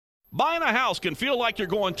Buying a house can feel like you're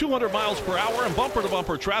going 200 miles per hour in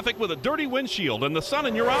bumper-to-bumper traffic with a dirty windshield and the sun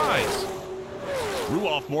in your eyes.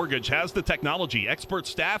 Ruoff Mortgage has the technology, expert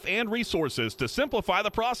staff, and resources to simplify the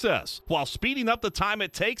process while speeding up the time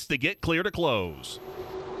it takes to get clear to close.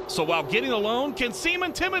 So while getting a loan can seem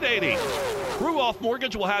intimidating, Ruoff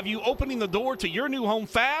Mortgage will have you opening the door to your new home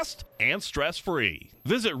fast and stress-free.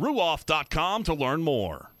 Visit ruoff.com to learn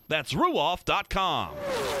more. That's ruoff.com.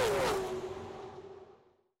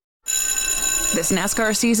 This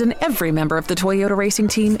NASCAR season, every member of the Toyota racing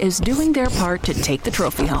team is doing their part to take the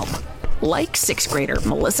trophy home. Like sixth grader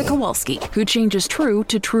Melissa Kowalski, who changes true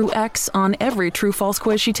to True X on every true-false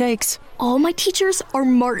quiz she takes. All my teachers are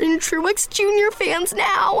Martin Truex Jr. fans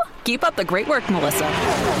now. Keep up the great work, Melissa.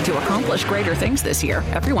 To accomplish greater things this year,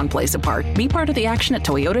 everyone plays a part. Be part of the action at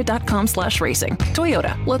toyota.com/racing.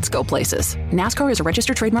 Toyota, let's go places. NASCAR is a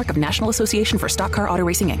registered trademark of National Association for Stock Car Auto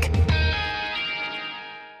Racing, Inc.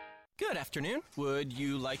 Good afternoon. Would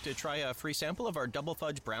you like to try a free sample of our double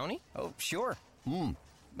fudge brownie? Oh, sure.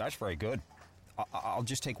 That's very good. I'll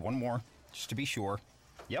just take one more, just to be sure.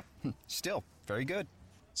 Yep, still very good.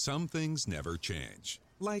 Some things never change,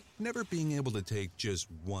 like never being able to take just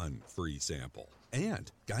one free sample.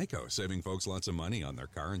 And Geico saving folks lots of money on their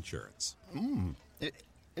car insurance.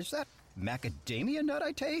 Is that macadamia nut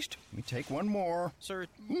I taste? Let me take one more. Sir?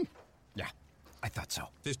 Yeah, I thought so.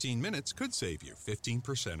 15 minutes could save you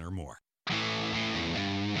 15% or more.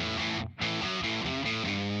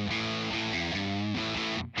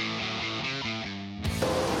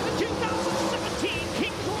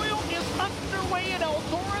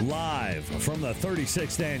 Live from the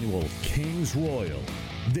 36th Annual Kings Royal,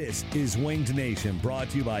 this is Winged Nation, brought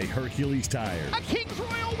to you by Hercules Tire. A Kings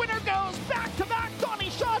Royal winner goes back-to-back Donnie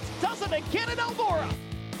Schatz, does it again in Eldora.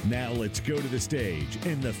 Now let's go to the stage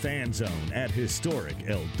in the fan zone at historic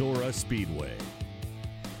Eldora Speedway.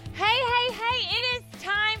 Hey, it is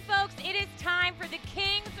time, folks. It is time for the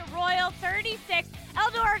Kings Royal 36.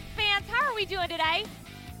 Eldora fans, how are we doing today?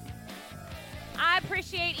 I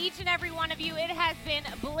appreciate each and every one of you. It has been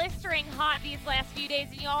blistering hot these last few days,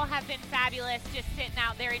 and you all have been fabulous just sitting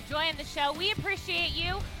out there enjoying the show. We appreciate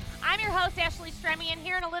you. I'm your host, Ashley Stremy, and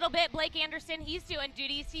here in a little bit, Blake Anderson, he's doing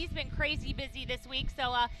duties. He's been crazy busy this week,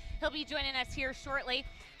 so he'll be joining us here shortly.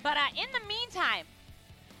 But in the meantime,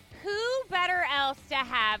 who better else to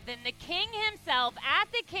have than the king himself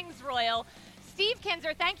at the Kings Royal, Steve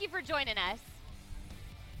Kinzer. Thank you for joining us.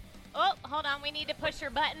 Oh, hold on. We need to push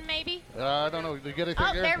your button, maybe? I don't know. Did you get anything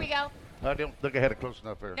here? There we go. I don't think I had it close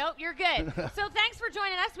enough there. Nope, you're good. So thanks for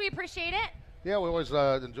joining us. We appreciate it. Yeah, we always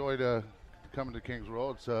enjoyed coming to Kings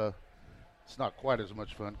Royal. It's not quite as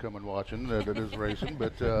much fun coming watching that it is racing,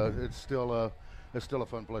 but it's still a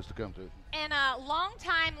fun place to come to. And a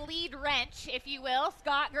longtime lead wrench, if you will,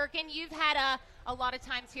 Scott Gherkin. You've had a lot of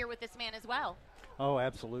times here with this man as well. Oh,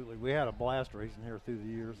 absolutely. We had a blast racing here through the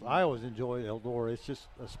years. I always enjoy Eldora. It's just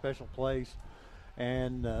a special place.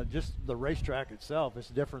 And just the racetrack itself is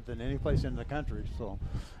different than any place in the country. So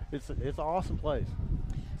it's an awesome place.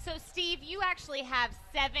 So, Steve, you actually have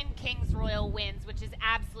 7 Kings Royal wins, which is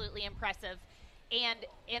absolutely impressive. And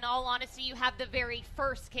in all honesty, you have the very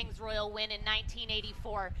first Kings Royal win in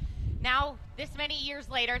 1984. Now, this many years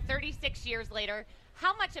later, 36 years later,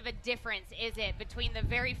 how much of a difference is it between the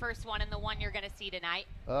very first one and the one you're going to see tonight?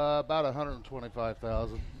 About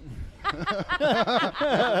 125,000.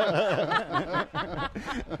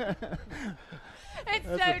 That's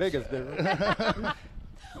the biggest difference.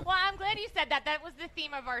 Well, I'm glad you said that. That was the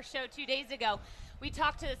theme of our show 2 days ago. We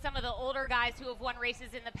talked to some of the older guys who have won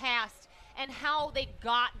races in the past and how they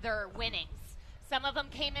got their winnings. Some of them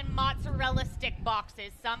came in mozzarella stick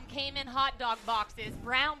boxes. Some came in hot dog boxes,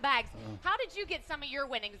 brown bags. How did you get some of your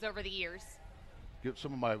winnings over the years? Get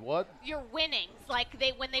some of my what? Your winnings, like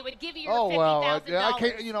when they would give you your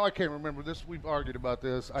 $50,000. I can't remember this. We've argued about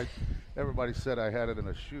this. Everybody said I had it in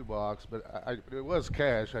a shoebox, but it was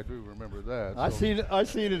cash. I do remember that. I seen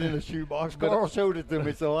it in a shoebox. Carl showed it to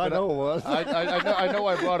me, so I know it was. I know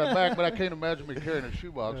I brought it back, but I can't imagine me carrying a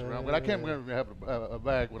shoebox around. But I can't remember me having a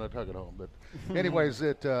bag when I took it home. But anyways,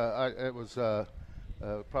 it was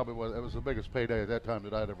probably it was the biggest payday at that time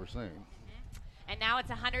that I'd ever seen. And now it's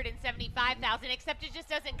 $175,000, except it just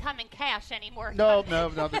doesn't come in cash anymore. No.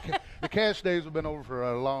 The cash days have been over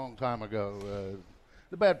for a long time ago.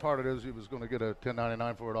 The bad part of it is he was going to get a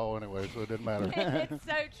 1099 for it all anyway, so it didn't matter. It's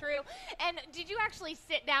so true. And did you actually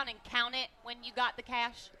sit down and count it when you got the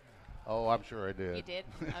cash? Oh, I'm sure I did. You did?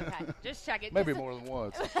 Okay. Just check it. Maybe more than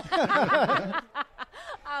once.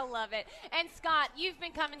 I love it. And Scott, you've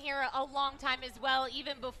been coming here a long time as well,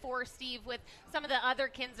 even before Steve, with some of the other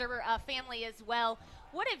Kinzer family as well.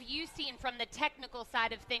 What have you seen from the technical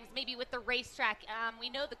side of things, maybe with the racetrack? We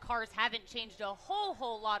know the cars haven't changed a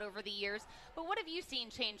whole lot over the years, but what have you seen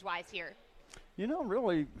change-wise here?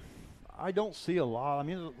 Really, I don't see a lot. I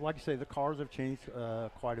mean, like you say, the cars have changed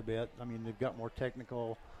quite a bit. I mean, they've got more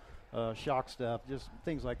technical shock stuff, just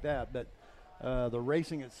things like that. But the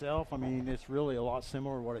racing itself, I mean, it's really a lot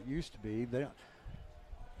similar to what it used to be. They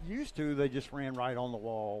just ran right on the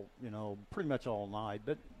wall, pretty much all night.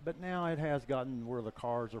 But now it has gotten where the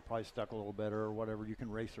cars are probably stuck a little better or whatever. You can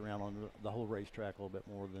race around on the whole racetrack a little bit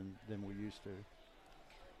more than we used to.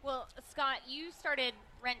 Well, Scott, you started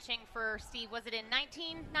wrenching for Steve, was it in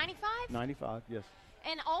 1995? 95, yes.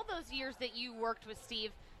 And all those years that you worked with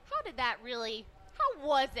Steve, how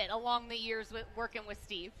was it along the years with working with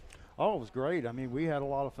Steve? Oh, it was great. I mean, we had a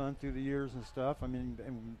lot of fun through the years and stuff. I mean,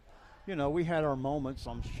 we had our moments,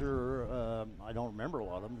 I'm sure. I don't remember a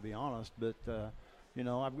lot of them, to be honest. But,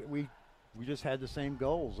 we just had the same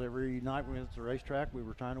goals. Every night we went to the racetrack, we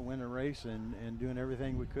were trying to win a race and doing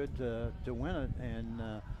everything we could to win it. And,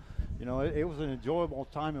 it was an enjoyable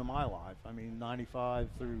time in my life. I mean, 95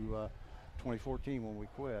 through 2014 when we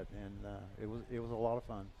quit. And it was a lot of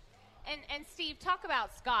fun. And Steve, talk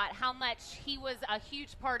about Scott, how much he was a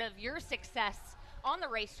huge part of your success on the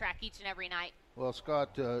racetrack each and every night. Well,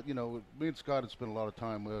 Scott, me and Scott had spent a lot of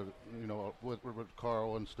time with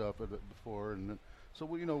Carl and stuff before, and so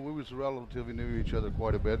we was relatively knew each other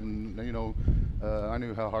quite a bit, and I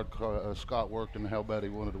knew how hard Scott worked and how bad he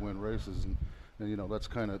wanted to win races, and that's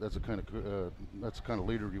the kind of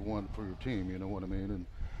leader you want for your team. You know what I mean? And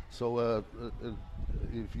so I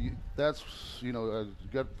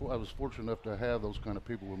was fortunate enough to have those kind of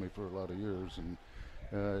people with me for a lot of years, and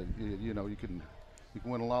you can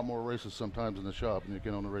win a lot more races sometimes in the shop than you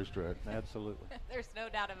can on the racetrack. Absolutely. There's no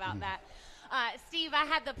doubt about that. Steve, I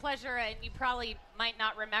had the pleasure, and you probably might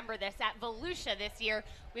not remember this, at Volusia this year.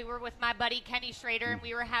 We were with my buddy Kenny Schrader, and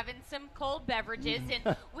we were having some cold beverages,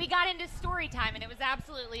 and we got into story time, and it was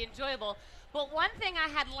absolutely enjoyable. But one thing I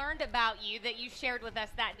had learned about you that you shared with us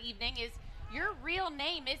that evening is your real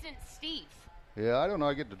name isn't Steve. Yeah, I don't know.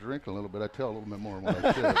 I get to drink a little bit. I tell a little bit more than what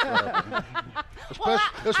I should.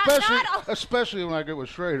 Especially when I get with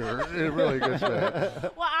Schrader. It really gets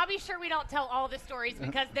bad. Well, I'll be sure we don't tell all the stories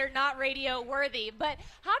because they're not radio worthy. But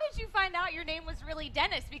how did you find out your name was really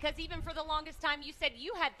Dennis? Because even for the longest time, you said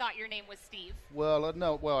you had thought your name was Steve. Well,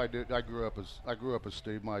 no. Well, I did. I grew up as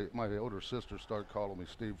Steve. My older sister started calling me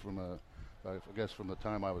Steve from I guess from the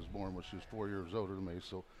time I was born, when she was 4 years older than me.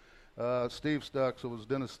 So. Steve stuck, so it was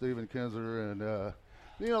Dennis Stephen Kinzer, and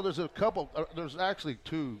there's a couple. There's actually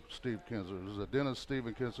two Steve Kinzer. There's a Dennis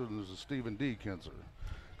Stephen Kinzer, and there's a Stephen D. Kinzer.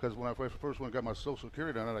 Because when I first got my Social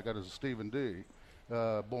Security on it, I got it as Stephen D.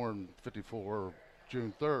 Born 54,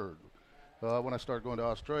 June 3rd. When I started going to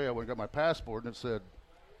Australia, I went and got my passport, and it said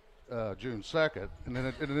June 2nd, and then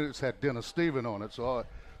it had Dennis Stephen on it. So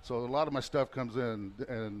a lot of my stuff comes in,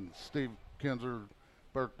 and Steve Kinzer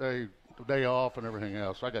birthday. Day off and everything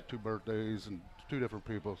else. I got 2 birthdays and 2 different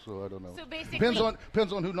people, so I don't know. So basically,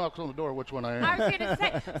 depends on who knocks on the door, which one I am. I was going to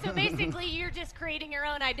say. So basically, you're just creating your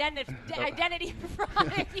own identity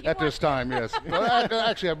at this time. Yes. Well,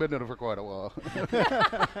 actually, I've been in it for quite a while.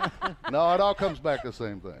 No, it all comes back the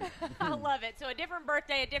same thing. I love it. So a different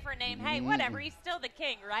birthday, a different name. Hey, whatever. He's still the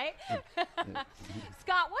king, right?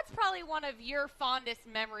 Scott, what's probably one of your fondest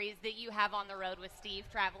memories that you have on the road with Steve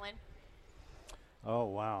traveling? Oh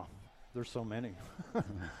wow. There's so many.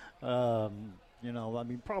 I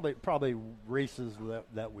mean, probably races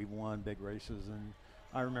that we won, big races. And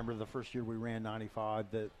I remember the first year we ran 95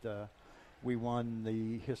 that we won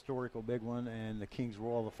the historical big one and the King's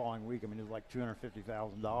Royal the following week. I mean, it was like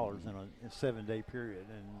 $250,000 in a 7-day period.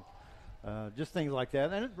 And just things like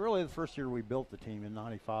that. And really the first year we built the team in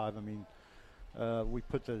 95, I mean, we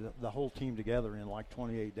put the whole team together in like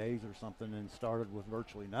 28 days or something and started with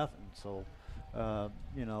virtually nothing. So,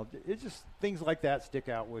 it's just things like that stick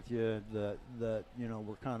out with you that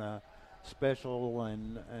we're kind of special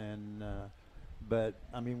but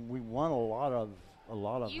I mean we won a lot of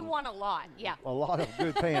you won a lot, yeah, a lot of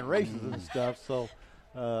good paying races and stuff. So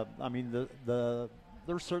I mean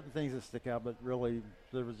there's certain things that stick out, but really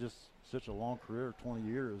there was just such a long career, 20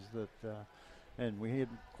 years that and we had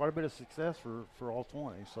quite a bit of success for all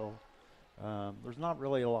 20. So there's not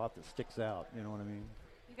really a lot that sticks out. You know what I mean?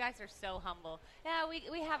 You guys are so humble. Yeah,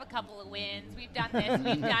 we have a couple of wins. We've done this.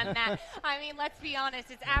 We've done that. I mean, let's be honest.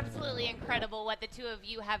 It's absolutely incredible what the two of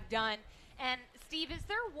you have done. And, Steve, is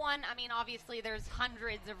there one, I mean, obviously there's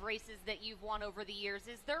hundreds of races that you've won over the years.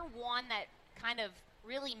 Is there one that kind of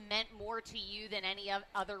really meant more to you than any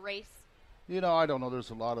other race? I don't know.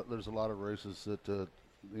 There's a lot of races that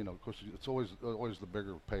of course, it's always the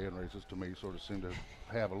bigger paying races to me sort of seem to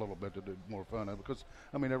have a little bit to do more fun because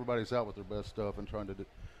everybody's out with their best stuff and trying to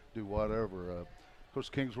do whatever. Of course,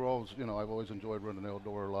 Kings Royals, I've always enjoyed running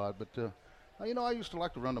Eldora a lot, but I used to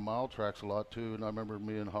like to run the mile tracks a lot too, and I remember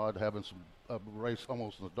me and Hod having a race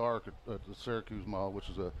almost in the dark at the Syracuse Mile, which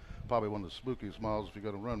is probably one of the spookiest miles if you're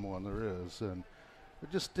going to run one there is, and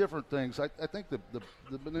just different things. I think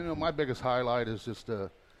my biggest highlight is just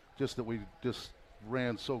that we just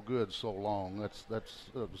ran so good so long. That's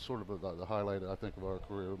sort of the highlight I think of our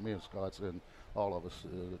career. Me and Scott's and all of us.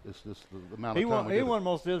 It's just the amount of time he won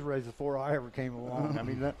most of his races before I ever came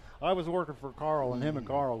along. I was working for Carl, and him and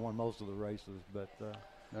Carl won most of the races. But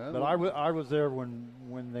I was there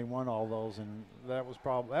when they won all those, and that was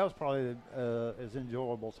probably as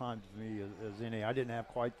enjoyable time to me as any. I didn't have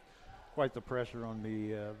quite the pressure on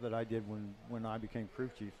me that I did when I became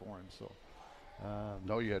crew chief for him. So.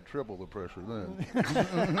 No, you had triple the pressure then.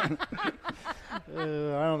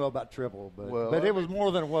 I don't know about triple, but it was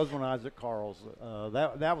more than it was when I was at Carl's.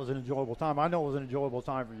 That was an enjoyable time. I know it was an enjoyable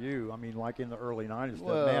time for you. Like in the early 90s,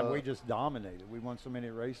 man, we just dominated. We won so many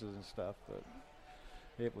races and stuff, but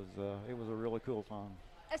it was a really cool time.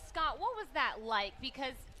 Scott, what was that like?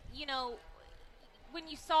 Because, when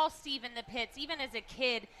you saw Steve in the pits, even as a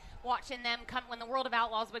kid, watching them come, when the World of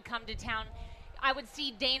Outlaws would come to town, I would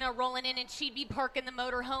see Dana rolling in, and she'd be parking the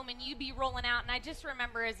motorhome, and you'd be rolling out. And I just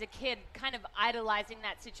remember as a kid kind of idolizing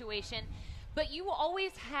that situation. But you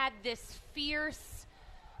always had this fierce,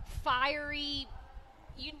 fiery.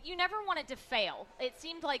 You never wanted to fail. It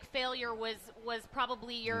seemed like failure was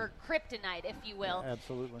probably your kryptonite, if you will. Yeah,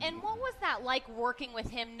 absolutely. And what was that like working with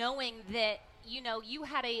him, knowing that you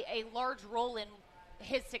had a large role in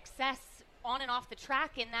his success on and off the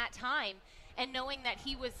track in that time? And knowing that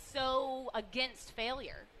he was so against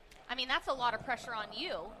failure. That's a lot of pressure on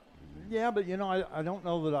you. Yeah, but, I don't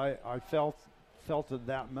know that I felt it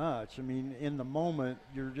that much. In the moment,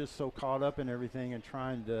 you're just so caught up in everything and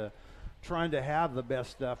trying to have the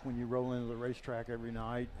best stuff when you roll into the racetrack every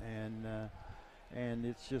night. And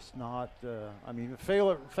it's just not,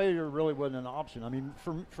 failure really wasn't an option.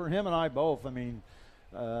 For him and I both,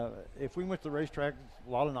 if we went to the racetrack a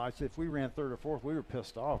lot of nights, if we ran third or fourth, we were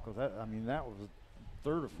pissed off because that was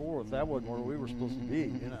third or fourth. That wasn't where we were supposed to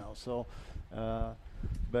be, So,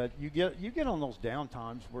 but you get on those down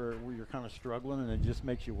times where you're kind of struggling, and it just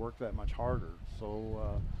makes you work that much harder.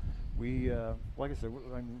 So, we like I said,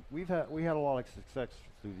 we had a lot of success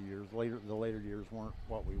through the years. The later years weren't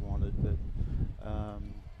what we wanted, but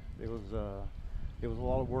it was a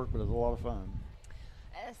lot of work, but it was a lot of fun.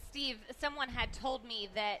 Steve, someone had told me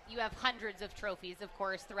that you have hundreds of trophies, of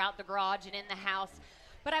course, throughout the garage and in the house.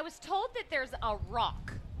 But I was told that there's a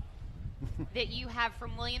rock that you have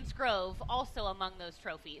from Williams Grove also among those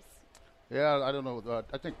trophies. Yeah, I don't know.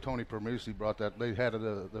 I think Tony Permisi brought that. They had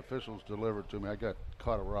the officials deliver it to me. I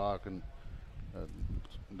caught a rock and, I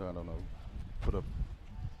don't know, put a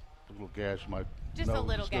little gash in my Just nose. A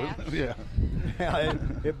little gash. Yeah.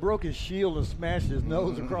 It broke his shield and smashed his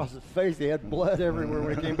nose across his face. He had blood everywhere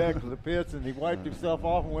when he came back to the pits, and he wiped himself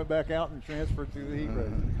off and went back out and transferred through the heat race.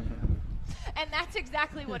 And that's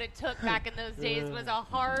exactly what it took back in those days, was a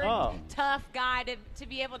hard, tough guy to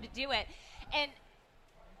be able to do it. And,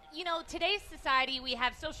 today's society, we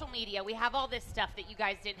have social media. We have all this stuff that you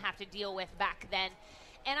guys didn't have to deal with back then.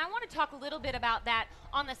 And I want to talk a little bit about that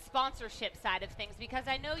on the sponsorship side of things, because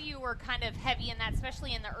I know you were kind of heavy in that,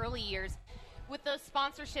 especially in the early years, with those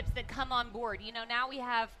sponsorships that come on board. Now we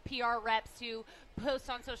have PR reps who post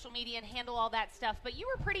on social media and handle all that stuff. But you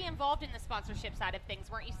were pretty involved in the sponsorship side of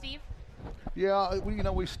things, weren't you, Steve? Yeah,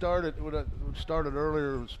 we started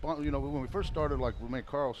earlier. When we first started, like when me and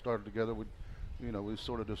Carl started together, we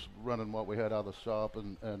sort of just running what we had out of the shop,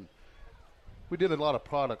 and we did a lot of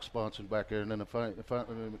product sponsoring back there. And then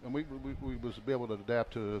and we was be able to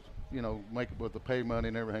adapt to make it with the pay money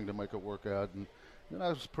and everything to make it work out. And I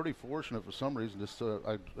was pretty fortunate for some reason.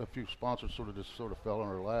 A few sponsors sort of fell in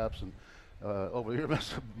our laps, and over here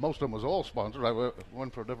most of them was oil sponsors. I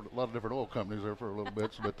went for a lot of different oil companies there for a little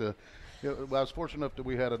bit, but. I was fortunate enough that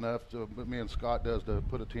we had enough, me and Scott to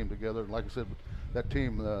put a team together. And like I said, that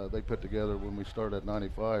team they put together when we started at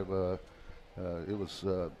 95, it was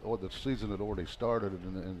the season had already started,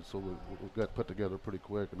 and so we got put together pretty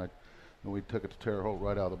quick. And we took it to Terre Haute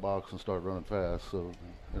right out of the box and started running fast. So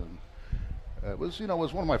it was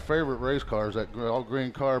one of my favorite race cars, that all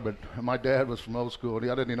green car. But my dad was from old school, and I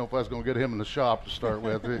didn't even know if I was going to get him in the shop to start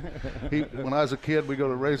with. When I was a kid, we go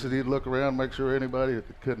to races, he'd look around, make sure anybody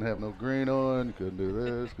couldn't have no green on, couldn't do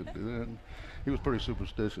this, couldn't do that. He was pretty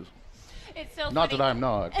superstitious. It's so not funny. that I'm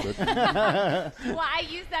not. But. Well, I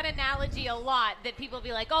use that analogy a lot, that people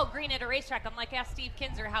be like, oh, green at a racetrack. I'm like, ask Steve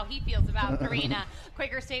Kinzer how he feels about green.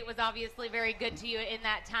 Quaker State was obviously very good to you in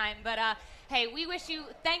that time. But, hey,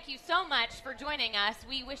 thank you so much for joining us.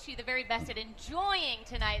 We wish you the very best at enjoying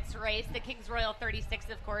tonight's race, the Kings Royal 36,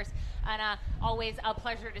 of course. And always a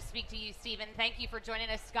pleasure to speak to you, Stephen. Thank you for joining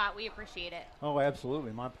us, Scott. We appreciate it. Oh,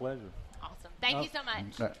 absolutely. My pleasure. Awesome. Thank you so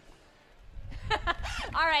much.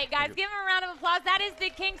 All right, guys, give him a round of applause. That is the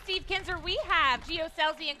King, Steve Kinzer. We have Gio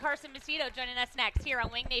Scelzi and Carson Macedo joining us next here on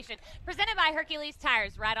Wing Nation, presented by Hercules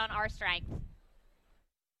Tires, right on our strength.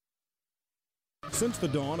 Since the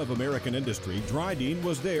dawn of American industry, Dryden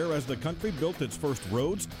was there as the country built its first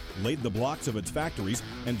roads, laid the blocks of its factories,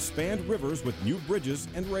 and spanned rivers with new bridges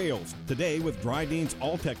and rails. Today, with Dryden's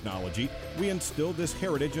all technology, we instill this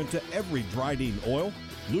heritage into every Dryden oil,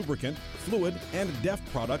 lubricant, fluid, and DEF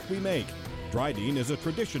product we make. Dryden is a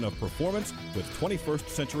tradition of performance with 21st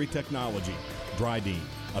century technology. Dryden,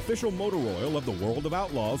 official motor oil of the World of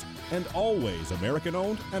Outlaws, and always American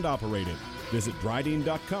owned and operated. Visit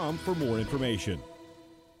Dryden.com for more information.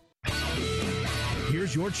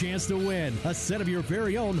 Here's your chance to win a set of your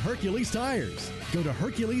very own Hercules tires. Go to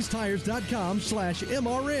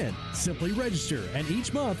HerculesTires.com/MRN. Simply register, and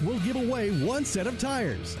each month we'll give away one set of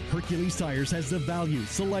tires. Hercules Tires has the value,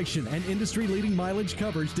 selection, and industry-leading mileage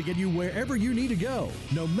coverage to get you wherever you need to go,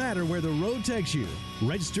 no matter where the road takes you.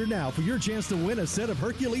 Register now for your chance to win a set of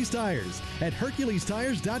Hercules tires at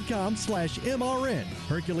HerculesTires.com/MRN.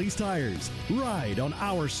 Hercules Tires. Ride on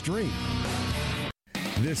our strength.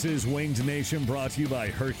 This is Winged Nation, brought to you by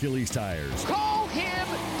Hercules Tires. Call him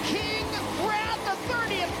King Brad the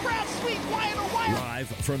 30th. Brad Sweet, Wyatt O'Wyatt. Live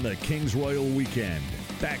from the Kings Royal Weekend.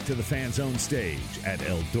 Back to the Fan Zone stage at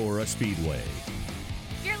Eldora Speedway.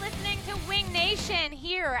 You're listening to Wing Nation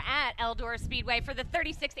here at Eldora Speedway for the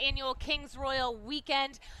 36th annual Kings Royal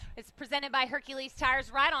Weekend. It's presented by Hercules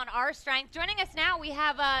Tires, right on our strength. Joining us now, we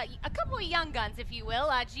have a couple of young guns, if you will,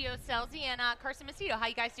 Gio Scelzi and Carson Macedo. How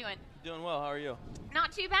you guys doing? Doing well. How are you?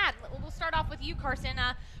 Not too bad. We'll start off with you, Carson.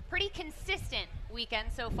 Pretty consistent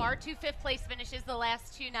weekend so far. 2 fifth-place finishes the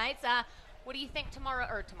last 2 nights. What do you think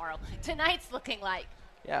tonight's looking like?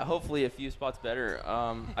 Yeah, hopefully a few spots better.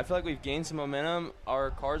 I feel like we've gained some momentum.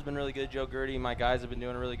 Our car's been really good. Joe Gertie, my guys have been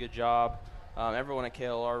doing a really good job. Everyone at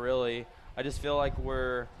KLR, really. I just feel like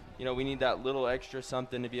we need that little extra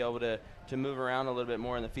something to be able to move around a little bit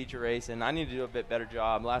more in the feature race, and I need to do a bit better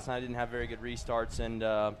job. Last night I didn't have very good restarts, and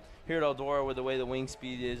here at Eldora, with the way the wing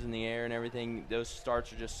speed is in the air and everything, those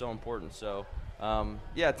starts are just so important. So,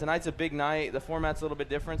 tonight's a big night. The format's a little bit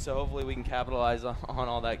different, so hopefully we can capitalize on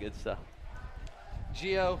all that good stuff.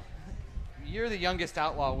 Gio, you're the youngest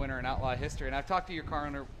Outlaw winner in Outlaw history, and I've talked to your car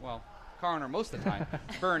owner most of the time,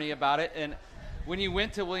 Bernie, about it. And when you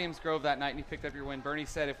went to Williams Grove that night and you picked up your win, Bernie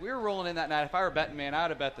said, if we were rolling in that night, if I were a betting man, I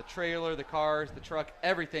would have bet the trailer, the cars, the truck,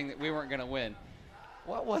 everything that we weren't going to win.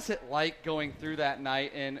 What was it like going through that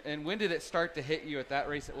night, and when did it start to hit you at that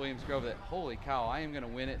race at Williams Grove that, holy cow, I am going to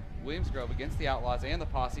win at Williams Grove against the Outlaws and the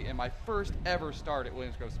Posse in my first ever start at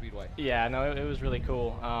Williams Grove Speedway? Yeah, no, it was really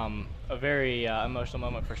cool. A very emotional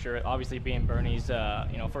moment for sure. Obviously being Bernie's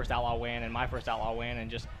first Outlaw win and my first Outlaw win, and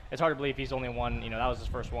just it's hard to believe he's only won, that was his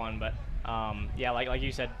first one. But like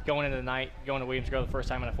you said, going into the night, going to Williams Grove the first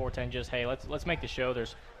time in a 410, just hey, let's make the show.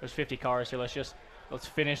 There's 50 cars here. Let's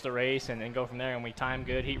finish the race and go from there. And we timed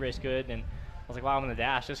good, heat race good, and I was like, wow, I'm in the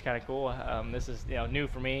dash. This is kind of cool. This is new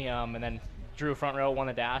for me. And then drew front row, won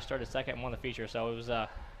the dash, started second, and won the feature. So it was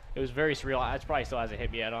very surreal. It probably still hasn't hit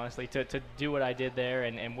me yet, honestly, to do what I did there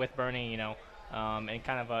and with Bernie, and kind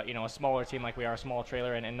of a smaller team like we are, a small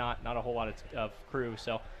trailer, and not a whole lot of crew.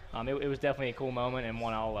 So it was definitely a cool moment, and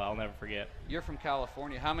one I'll never forget. You're from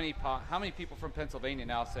California. How many people from Pennsylvania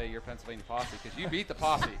now say you're Pennsylvania Posse? Because you beat the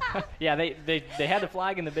Posse. Yeah, they had the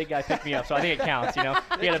flag and the big guy picked me up, so I think it counts.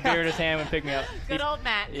 He had a beer in his hand and picked me up. Good old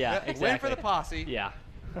Matt. Yeah, exactly. Win for the Posse. Yeah.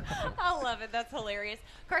 I love it. That's hilarious.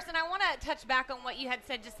 Carson, I want to touch back on what you had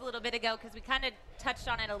said just a little bit ago, because we kind of touched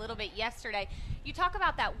on it a little bit yesterday. You talk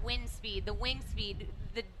about that wind speed, the wing speed,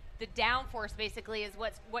 the downforce basically is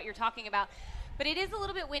what you're talking about. But it is a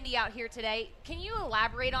little bit windy out here today. Can you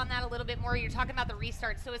elaborate on that a little bit more? You're talking about the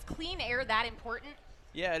restart. So is clean air that important?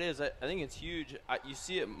 Yeah, it is. I think it's huge. You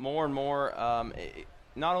see it more and more,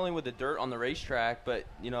 not only with the dirt on the racetrack, but,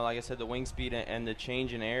 like I said, the wing speed and the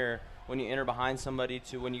change in air when you enter behind somebody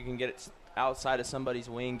to when you can get it outside of somebody's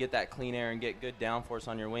wing, get that clean air and get good downforce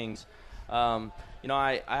on your wings.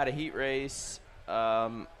 I had a heat race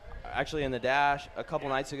actually in the dash a couple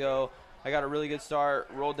nights ago. I got a really good start,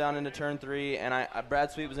 rolled down into turn 3, and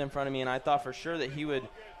Brad Sweet was in front of me, and I thought for sure that he would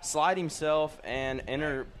slide himself and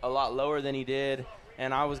enter a lot lower than he did,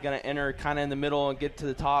 and I was going to enter kind of in the middle and get to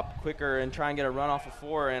the top quicker and try and get a run off of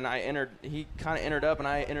 4, and he kind of entered up, and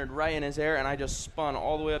I entered right in his air, and I just spun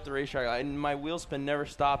all the way up the racetrack, and my wheel spin never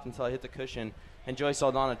stopped until I hit the cushion, and Joey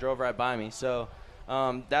Saldana drove right by me. So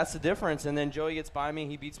that's the difference. And then Joey gets by me,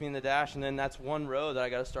 he beats me in the dash, and then that's one row that I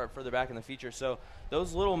got to start further back in the feature. So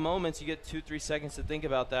those little moments, you get 2-3 seconds to think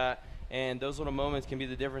about that, and those little moments can be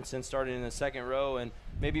the difference in starting in the second row and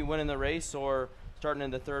maybe winning the race, or starting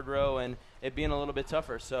in the third row and it being a little bit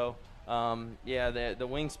tougher. So the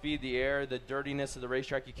wing speed, the air, the dirtiness of the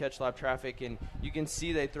racetrack, you catch lap traffic, and you can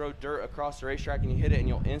see they throw dirt across the racetrack, and you hit it, and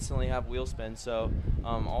you'll instantly have wheel spin. So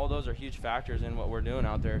all those are huge factors in what we're doing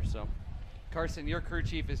out there. So, Carson, your crew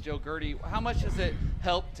chief is Joe Gertie. How much does it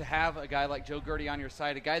help to have a guy like Joe Gertie on your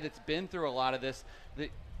side, a guy that's been through a lot of this, the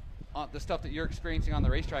stuff that you're experiencing on the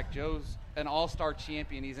racetrack? Joe's an all-star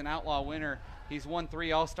champion. He's an outlaw winner. He's won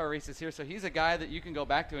 3 all-star races here, so he's a guy that you can go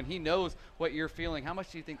back to, and he knows what you're feeling. How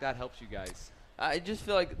much do you think that helps you guys? I just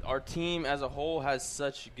feel like our team as a whole has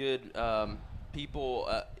such good people.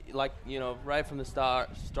 Right from the start,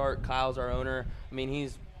 Kyle's our owner. I mean,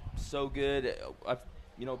 he's so good.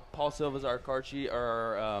 Paul Silva's our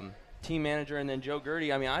team manager, and then Joe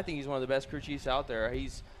Gertie. I mean, I think he's one of the best crew chiefs out there.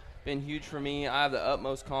 He's been huge for me. I have the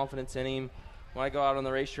utmost confidence in him. When I go out on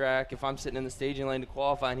the racetrack, if I'm sitting in the staging lane to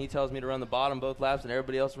qualify and he tells me to run the bottom both laps and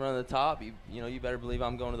everybody else running the top, you better believe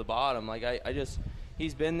I'm going to the bottom. Like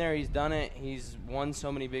he's been there, he's done it, he's won so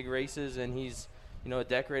many big races, and he's a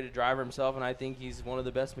decorated driver himself, and I think he's one of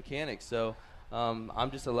the best mechanics. So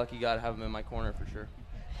I'm just a lucky guy to have him in my corner for sure.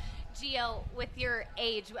 Gio, with your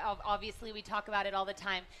age, obviously we talk about it all the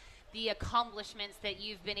time, the accomplishments that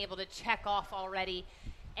you've been able to check off already.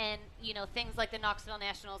 And, things like the Knoxville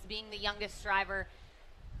Nationals, being the youngest driver.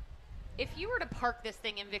 If you were to park this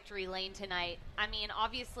thing in victory lane tonight, I mean,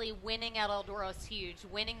 obviously winning at Eldora is huge.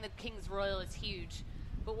 Winning the Kings Royal is huge.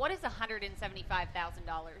 But what is $175,000?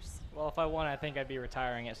 Well, if I won, I think I'd be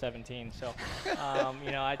retiring at 17. So,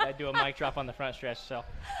 I'd do a mic drop on the front stretch. So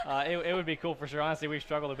it would be cool for sure. Honestly, we've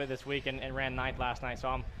struggled a bit this week and ran 9th last night. So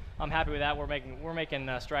I'm happy with that. We're making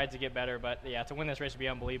strides to get better. But, yeah, to win this race would be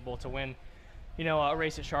unbelievable. To win a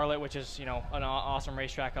race at Charlotte, which is, an awesome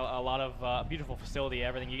racetrack, a lot of beautiful facility,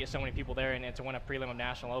 everything. You get so many people there, and to win a prelim of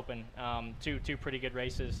National Open, two pretty good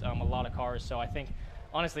races, a lot of cars. So I think,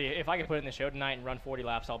 honestly, if I could put it in the show tonight and run 40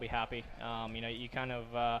 laps, I'll be happy. You kind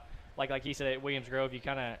of, like he said at Williams Grove, you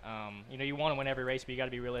kind of, you want to win every race, but you got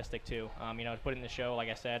to be realistic too. To put it in the show, like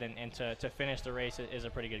I said, and to finish the race is a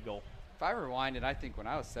pretty good goal. If I rewind, and I think when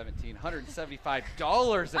I was 17,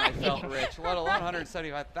 $175 and I felt rich, let alone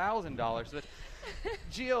 $175,000. But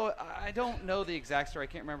Gio, I don't know the exact story. I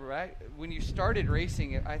can't remember. But when you started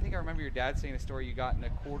racing, I think I remember your dad saying a story. You got in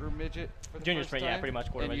a quarter midget for the Junior first sprint, time, yeah, pretty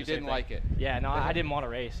much quarter and midget. You didn't like it. Yeah, no, I didn't want to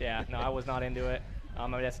race. Yeah, no, I was not into it.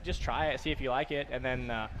 Just try it, see if you like it, and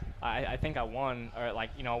then I think I won, or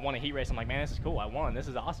I won a heat race. I'm like, man, this is cool. I won. This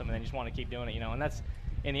is awesome, and then you just want to keep doing it, and that's.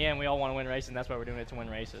 In the end, we all want to win races, and that's why we're doing it, to win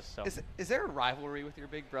races. So, is there a rivalry with your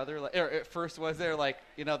big brother? Or at first, was there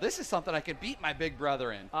this is something I could beat my big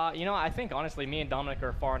brother in? I think honestly, me and Dominic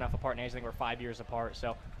are far enough apart in age. I think we're 5 years apart.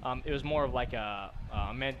 So it was more of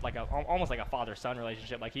almost like a father-son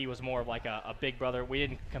relationship. Like he was more of like a big brother. We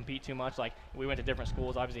didn't compete too much. Like we went to different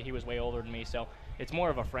schools. Obviously, he was way older than me, so it's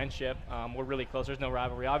more of a friendship. We're really close. There's no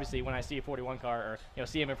rivalry. Obviously, when I see a 41 car or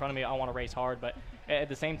see him in front of me, I want to race hard. But at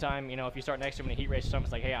the same time, if you start next to him in a heat race or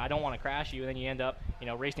something, it's like, hey, I don't want to crash you, and then you end up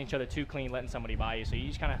racing each other too clean, letting somebody by you. So you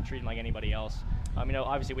just kind of treat him like anybody else.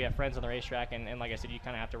 Obviously we have friends on the racetrack, and like I said, you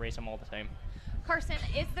kind of have to race them all the same. Carson,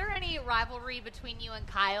 is there any rivalry between you and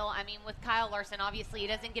Kyle? I mean, with Kyle Larson, obviously he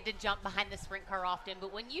doesn't get to jump behind the sprint car often,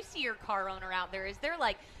 but when you see your car owner out there, is there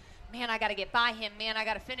man, I got to get by him, man, I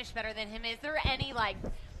got to finish better than him? Is there any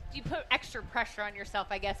do you put extra pressure on yourself,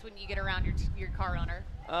 I guess, when you get around your car owner?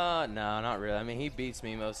 No, not really. I mean, he beats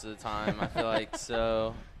me most of the time, I feel like.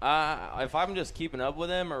 So if I'm just keeping up with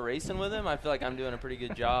him or racing with him, I feel like I'm doing a pretty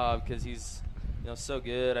good job because he's, so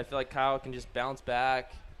good. I feel like Kyle can just bounce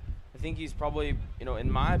back. I think he's probably,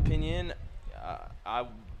 in my opinion,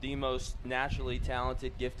 the most naturally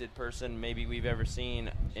talented, gifted person maybe we've ever seen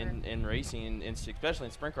in racing, especially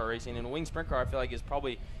in sprint car racing. And wing sprint car, I feel like, is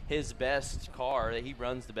probably his best car that he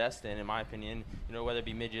runs the best in my opinion, whether it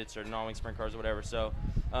be midgets or non-wing sprint cars or whatever. So,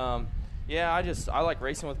 I like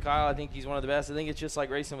racing with Kyle. I think he's one of the best. I think it's just like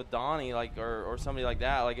racing with Donnie, or somebody like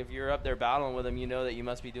that. Like, if you're up there battling with him, you know that you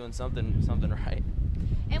must be doing something right.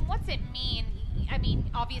 And what's it mean? I mean,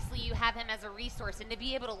 obviously you have him as a resource, and to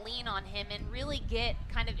be able to lean on him and really get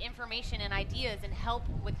kind of information and ideas and help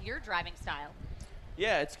with your driving style.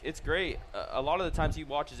 Yeah, it's great. A lot of the times he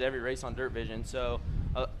watches every race on Dirt Vision, so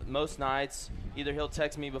most nights either he'll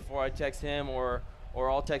text me before I text him, or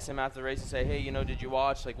I'll text him after the race and say, hey, did you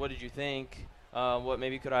watch? Like, what did you think? What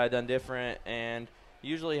maybe could I have done different? And he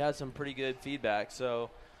usually has some pretty good feedback. So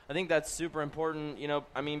I think that's super important.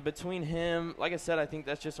 I mean, between him, like I said, I think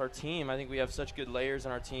that's just our team. I think we have such good layers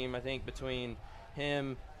in our team. I think between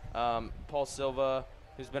him, Paul Silva,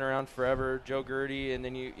 who's been around forever, Joe Gertie, and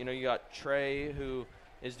then you got Trey, who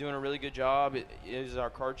is doing a really good job. Is our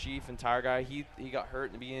car chief and tire guy. He got hurt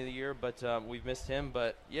in the beginning of the year, but we've missed him.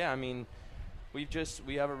 But yeah, I mean, we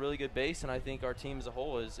have a really good base, and I think our team as a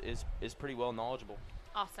whole is pretty well knowledgeable.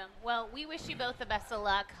 Awesome. Well, we wish you both the best of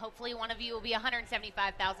luck. Hopefully one of you will be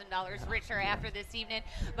 $175,000 richer after this evening.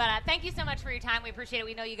 But thank you so much for your time. We appreciate it.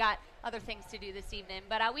 We know you got other things to do this evening.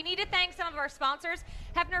 But we need to thank some of our sponsors,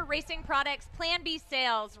 Hefner Racing Products, Plan B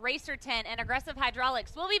Sales, Racer Tent, and Aggressive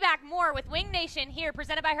Hydraulics. We'll be back more with Wing Nation here,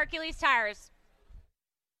 presented by Hercules Tires.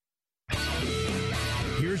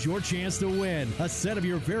 Here's your chance to win a set of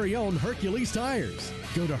your very own Hercules tires.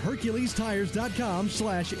 Go to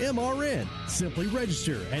HerculesTires.com/MRN. Simply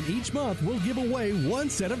register, and each month we'll give away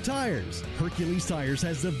one set of tires. Hercules Tires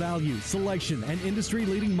has the value, selection, and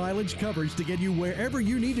industry-leading mileage coverage to get you wherever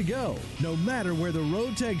you need to go, no matter where the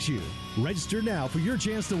road takes you. Register now for your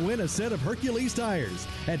chance to win a set of Hercules tires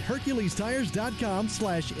at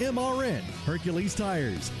HerculesTires.com/MRN. Hercules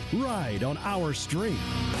Tires. Ride on our street.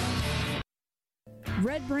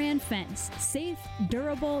 Red Brand Fence. Safe,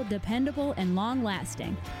 durable, dependable, and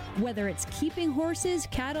long-lasting. Whether it's keeping horses,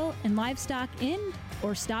 cattle, and livestock in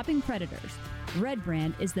or stopping predators, Red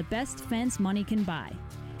Brand is the best fence money can buy.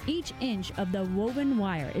 Each inch of the woven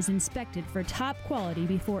wire is inspected for top quality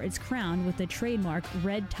before it's crowned with the trademark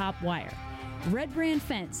Red Top Wire. Red Brand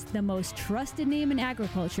Fence, the most trusted name in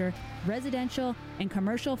agriculture, residential, and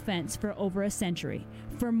commercial fence for over a century.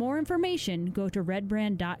 For more information, go to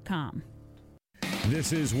redbrand.com.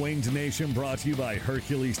 This is Winged Nation, brought to you by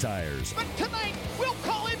Hercules Tires. But tonight, we'll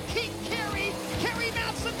call him King Kerry. Kerry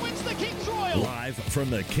Matson wins the King's Royal. Live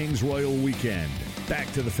from the King's Royal weekend. Back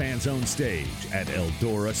to the Fan Zone stage at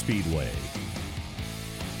Eldora Speedway.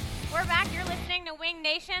 We're back. You're listening to Wing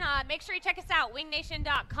Nation. Make sure you check us out,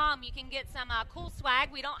 wingnation.com. You can get some cool swag.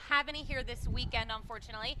 We don't have any here this weekend,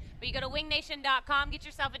 unfortunately. But you go to wingnation.com, get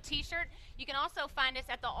yourself a T-shirt. You can also find us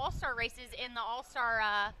at the All-Star races in the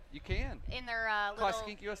All-Star. You can. In their Classic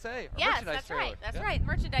Inc. USA. Yes, that's right. That's right.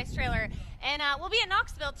 Merchandise trailer. And we'll be in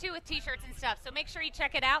Knoxville, too, with T-shirts and stuff. So make sure you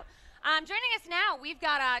check it out. Joining us now, we've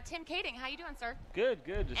got Tim Kading. How you doing, sir? Good.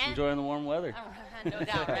 Just enjoying the warm weather. No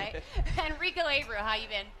doubt, right? And Rico Abreu, how you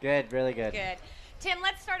been? Good, really good. Good. Tim,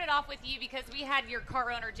 let's start it off with you because we had your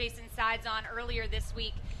car owner, Jason Sides, on earlier this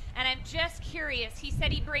week. And I'm just curious. He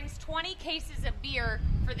said he brings 20 cases of beer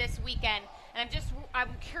for this weekend. And I'm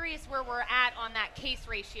curious where we're at on that case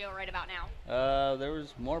ratio right about now. There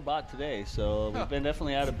was more bought today, so we've been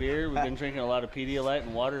definitely out of beer. We've been drinking a lot of Pedialyte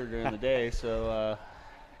and water during the day, so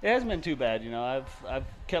it hasn't been too bad. I've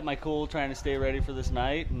kept my cool, trying to stay ready for this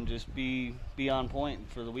night and just be on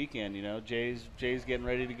point for the weekend. Jay's getting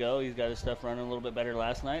ready to go. He's got his stuff running a little bit better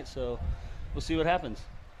last night, so we'll see what happens.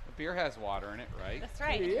 Beer has water in it, right? That's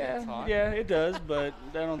right. Yeah, it does, but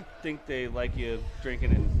I don't think they like you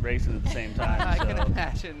drinking and racing at the same time. I can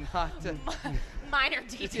imagine not. Minor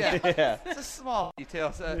details. Yeah. It's a small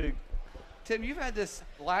detail. So, Tim, you've had this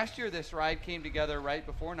last year. This ride came together right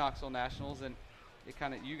before Knoxville Nationals, and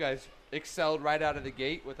you guys excelled right out of the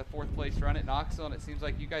gate with a 4th place run at Knoxville, and it seems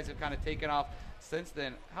like you guys have kind of taken off since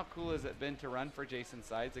then. How cool has it been to run for Jason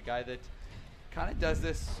Sides, a guy that kind of does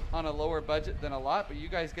this on a lower budget than a lot, but you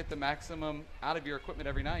guys get the maximum out of your equipment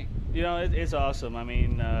every night? It's awesome. I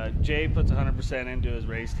mean, Jay puts 100% into his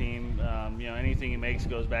race team. Anything he makes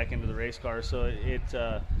goes back into the race car. So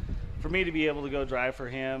for me to be able to go drive for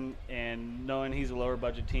him and knowing he's a lower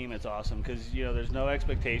budget team, it's awesome because, there's no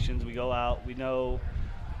expectations. We go out, we know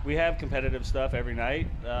we have competitive stuff every night.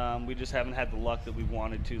 We just haven't had the luck that we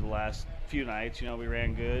wanted to the last few nights. We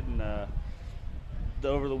ran good and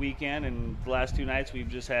over the weekend, and the last 2 nights we've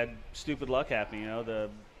just had stupid luck happening. The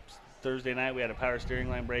Thursday night we had a power steering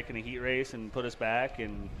line break in a heat race and put us back,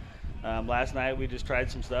 and last night we just tried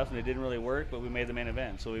some stuff and it didn't really work, but we made the main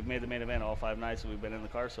event. So we've made the main event all 5 nights that we've been in the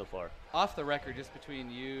car so far. Off the record, just between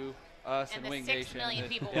you, us, and Wing Nation, 6 million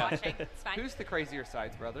people watching. It's fine. Who's the crazier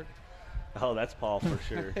Sides, brother? Oh, that's Paul for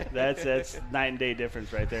sure. That's night and day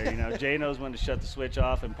difference right there. Jay knows when to shut the switch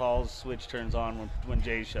off, and Paul's switch turns on when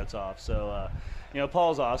Jay shuts off. So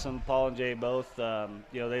Paul's awesome. Paul and Jay both,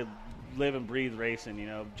 they live and breathe racing. You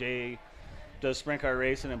know, Jay does sprint car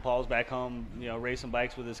racing, and Paul's back home, you know, racing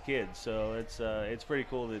bikes with his kids. So it's pretty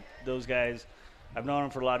cool that those guys, I've known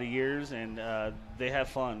them for a lot of years, and they have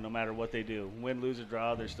fun no matter what they do. Win, lose, or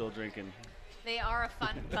draw, they're still drinking. They are a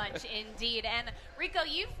fun bunch indeed. And Rico,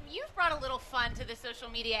 you've brought a little fun to the social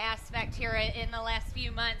media aspect here in the last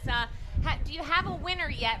few months. Do you have a winner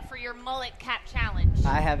yet for your mullet cap challenge?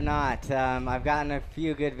 I have not. I've gotten a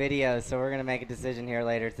few good videos, so we're going to make a decision here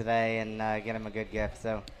later today and get him a good gift.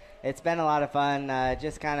 So it's been a lot of fun,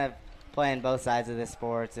 just kind of playing both sides of this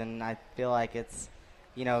sport, and I feel like it's,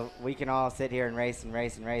 you know, we can all sit here and race,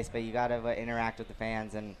 but you got to interact with the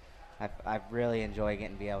fans, and I really enjoy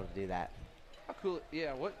getting to be able to do that. How cool.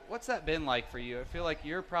 Yeah, what's that been like for you? I feel like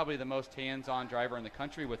you're probably the most hands-on driver in the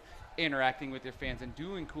country with interacting with your fans and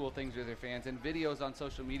doing cool things with your fans and videos on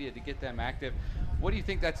social media to get them active. What do you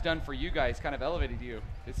think that's done for you guys, kind of elevated you?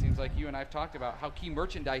 It seems like you and I have talked about how key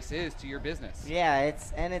merchandise is to your business. Yeah,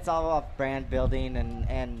 it's all off brand building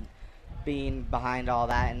and being behind all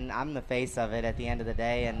that, and I'm the face of it at the end of the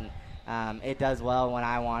day, and it does well when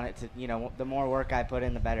I want it to. You know, the more work I put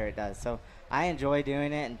in, the better it does. So I enjoy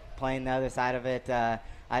doing it and playing the other side of it.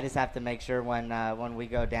 I just have to make sure when we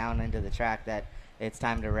go down into the track that it's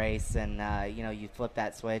time to race, and you know, you flip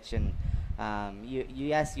that switch, and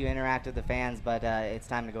you interact with the fans, but it's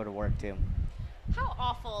time to go to work too. How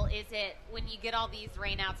awful is it when you get all these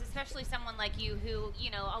rainouts, especially someone like you who,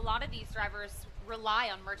 you know, a lot of these drivers rely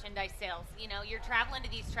on merchandise sales. You know, you're traveling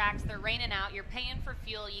to these tracks, they're raining out, you're paying for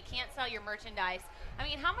fuel, you can't sell your merchandise. I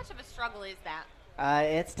mean, how much of a struggle is that?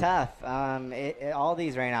 It's tough. All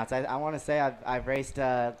these rainouts. I want to say I've raced.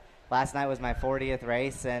 Last night was my 40th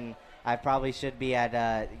race, and I probably should be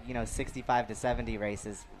at 65 to 70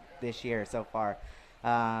 races this year so far.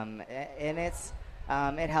 And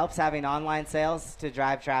it helps having online sales to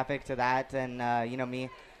drive traffic to that, and me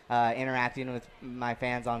interacting with my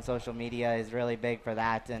fans on social media is really big for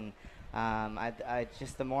that. And I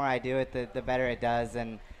just, the more I do it, the better it does.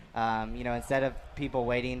 And instead of people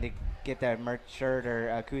waiting to get their merch shirt or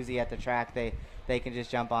a koozie at the track, they can just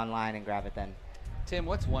jump online and grab it then. Tim,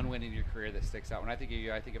 what's one win in your career that sticks out? When I think of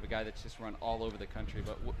you, I think of a guy that's just run all over the country.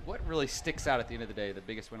 But what really sticks out at the end of the day, the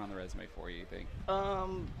biggest win on the resume for you, you think?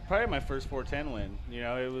 Probably my first 410 win. You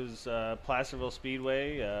know, it was Placerville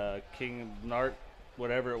Speedway, King of Nart,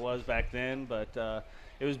 whatever it was back then. But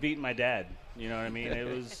it was beating my dad. You know what I mean? It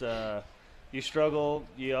was you struggle.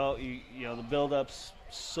 You know the build-up's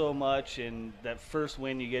so much, and that first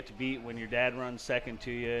win you get to beat when your dad runs second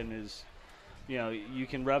to you and is. You know, you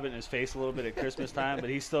can rub it in his face a little bit at Christmas time, but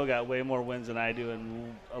he's still got way more wins than I do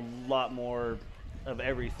and a lot more of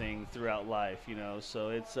everything throughout life, you know. So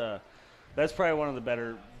it's that's probably one of the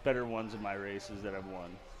better ones of my races that I've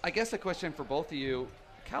won. I guess a question for both of you,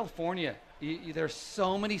 California, there's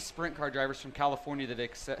so many sprint car drivers from California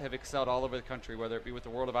that have excelled all over the country, whether it be with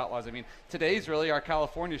the World of Outlaws. I mean, today's really our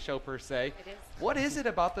California show per se. It is. What is it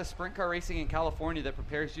about the sprint car racing in California that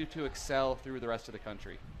prepares you to excel through the rest of the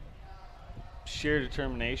country? Sheer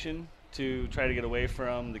determination to try to get away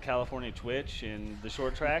from the California twitch and the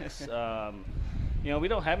short tracks. We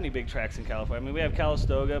don't have any big tracks in California. I mean, we have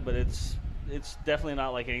Calistoga, but it's definitely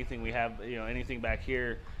not like anything we have, anything back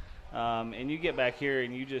here. And you get back here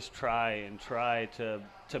and you just try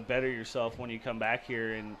to better yourself when you come back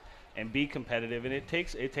here and be competitive. And it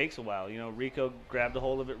takes a while. You know, Rico grabbed a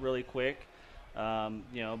hold of it really quick.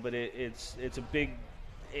 But it's a big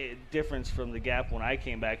difference from the gap when I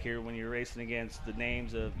came back here, when you're racing against the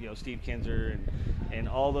names of Steve Kinzer and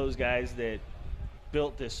all those guys that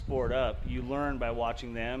built this sport up. You learn by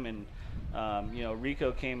watching them, and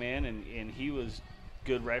Rico came in and he was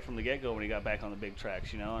good right from the get-go when he got back on the big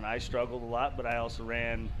tracks, and I struggled a lot, but I also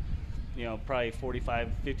ran probably 45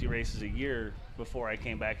 50 races a year before I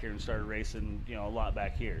came back here and started racing a lot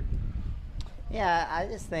back here. Yeah, I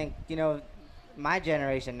just think my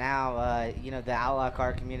generation now, the outlaw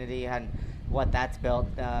car community and what that's built,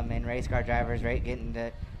 and race car drivers, right, getting to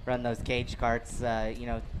run those cage carts,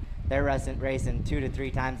 they're racing 2 to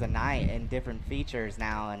 3 times a night in different features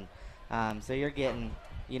now, and so you're getting,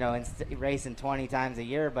 racing 20 times a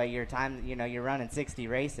year, but your time, you're running 60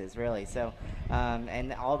 races really. So,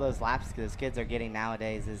 and all those laps those kids are getting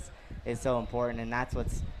nowadays is so important, and that's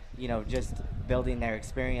what's just building their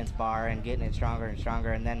experience bar and getting it stronger and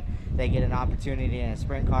stronger. And then they get an opportunity in a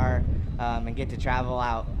sprint car and get to travel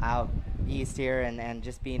out east here and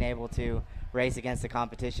just being able to race against the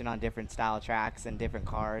competition on different style tracks and different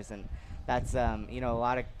cars. And that's, a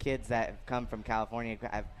lot of kids that have come from California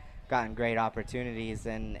have gotten great opportunities,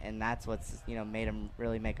 and that's what's, made them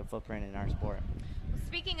really make a footprint in our sport.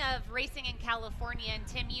 speaking of racing in California, and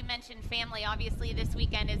Tim, you mentioned family. Obviously, this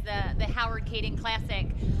weekend is the Howard Kading Classic.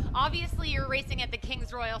 Obviously, you're racing at the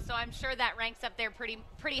Kings Royal, so I'm sure that ranks up there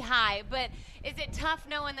pretty high. But is it tough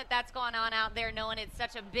knowing that that's going on out there, knowing it's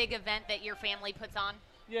such a big event that your family puts on?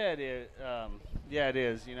 Yeah, it is. It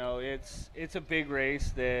is. You know, it's a big race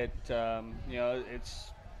that you know,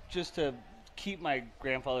 it's just to keep my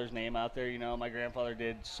grandfather's name out there. You know, my grandfather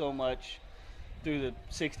did so much through the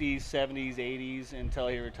 60s, 70s, 80s until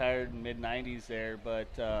he retired in mid-90s there. But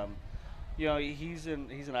you know, he's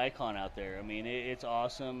an icon out there. I mean, it's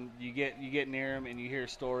awesome. You get near him and you hear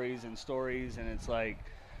stories, and it's like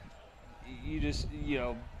you just, you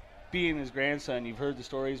know, being his grandson, you've heard the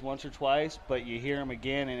stories once or twice, but you hear them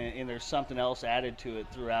again, and there's something else added to it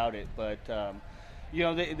throughout it. But you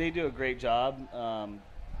know, they do a great job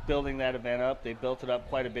building that event up. They built it up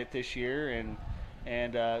quite a bit this year,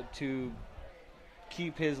 and to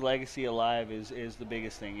keep his legacy alive is the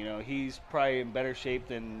biggest thing. You know, he's probably in better shape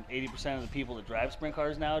than 80% of the people that drive sprint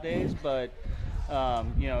cars nowadays, but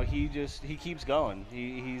you know, he keeps going.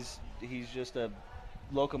 He's just a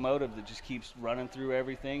locomotive that just keeps running through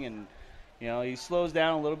everything, and you know, he slows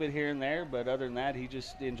down a little bit here and there, but other than that, he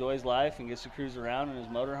just enjoys life and gets to cruise around in his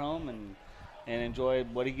motorhome and enjoy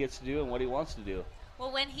what he gets to do and what he wants to do.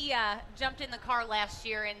 Well, when he jumped in the car last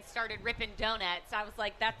year and started ripping donuts, I was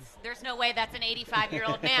like, there's no way that's an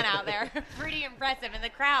 85-year-old man out there. Pretty impressive, and the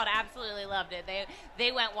crowd absolutely loved it.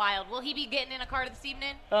 They went wild. Will he be getting in a car this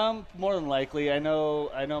evening? More than likely. I know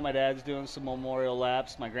my dad's doing some memorial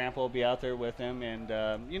laps. My grandpa will be out there with him, and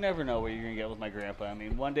you never know what you're going to get with my grandpa. I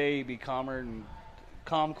mean, one day he'd be calm,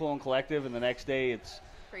 cool, and collective, and the next day it's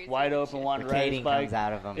wide open, wanting to ride his bike. Comes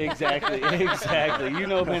out of him. Exactly. You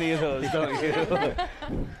know many of those, don't you?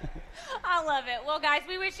 I love it. Well, guys,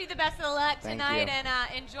 we wish you the best of the luck Thank tonight, you. and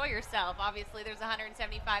enjoy yourself. Obviously, there's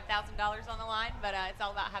 $175,000 on the line, but it's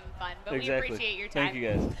all about having fun. But Exactly. we appreciate your time. Thank you,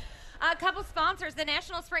 guys. A couple sponsors, the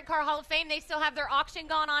National Sprint Car Hall of Fame, they still have their auction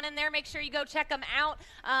going on in there. Make sure you go check them out.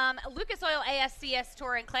 Lucas Oil ASCS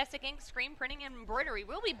Tour and Classic Ink Screen Printing and Embroidery.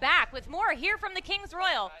 We'll be back with more here from the Kings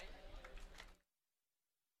Royal.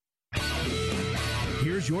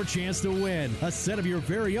 Here's your chance to win a set of your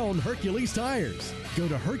very own Hercules tires. Go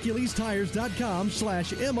to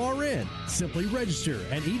HerculesTires.com/MRN. Simply register,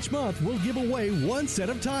 and each month we'll give away one set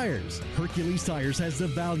of tires. Hercules Tires has the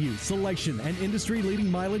value, selection, and industry-leading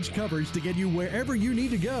mileage coverage to get you wherever you need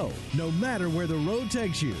to go, no matter where the road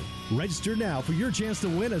takes you. Register now for your chance to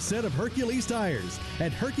win a set of Hercules tires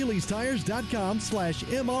at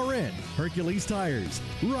HerculesTires.com/MRN. Hercules Tires.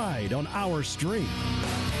 Ride on our street.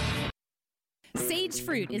 Sage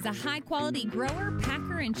Fruit is a high-quality grower,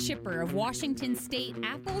 packer, and shipper of Washington State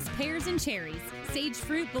apples, pears, and cherries. Sage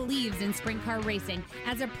Fruit believes in sprint car racing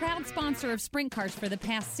as a proud sponsor of sprint cars for the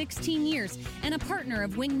past 16 years and a partner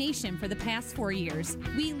of Wing Nation for the past 4 years.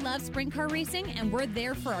 We love sprint car racing, and we're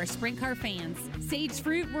there for our sprint car fans. Sage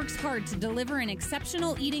Fruit works hard to deliver an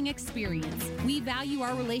exceptional eating experience. We value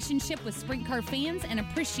our relationship with sprint car fans and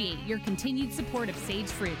appreciate your continued support of Sage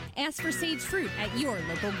Fruit. Ask for Sage Fruit at your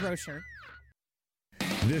local grocer.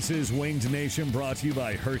 This is Winged Nation, brought to you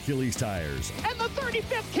by Hercules Tires. And the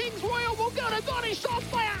 35th Kings Royal will go to Donnie Schultz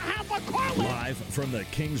by a half a car length. Live from the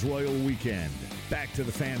Kings Royal weekend. Back to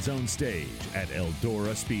the Fan Zone stage at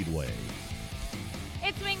Eldora Speedway.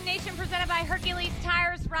 It's Wing Nation presented by Hercules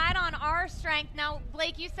Tires. Ride on our strength. Now,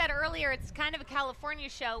 Blake, you said earlier it's kind of a California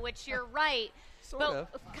show, which you're right. Sort of.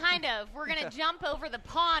 Kind of. We're going to jump over the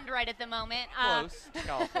pond right at the moment. Close to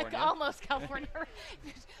California. Almost California.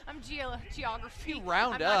 I'm geography. If you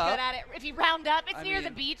round I'm up. not good at it. If you round up, it's near the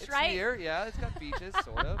mean, beach, it's right? Near, yeah, it's got beaches,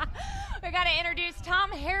 sort of. We got to introduce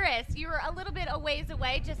Tom Harris. You were a little bit a ways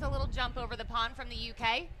away, just a little jump over the pond from the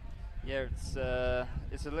UK. Yeah, it's a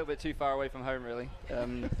little bit too far away from home, really.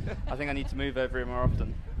 I think I need to move over here more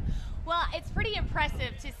often. Well, it's pretty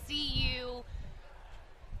impressive to see you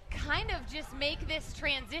kind of just make this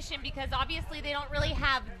transition, because obviously they don't really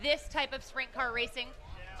have this type of sprint car racing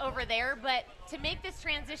over there, but to make this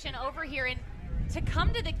transition over here and to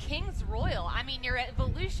come to the Kings Royal. I mean, you're at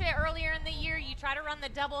Volusia earlier in the year. You try to run the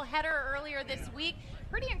double header earlier this week.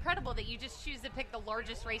 Pretty incredible that you just choose to pick the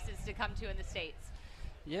largest races to come to in the States.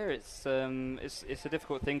 Yeah, it's a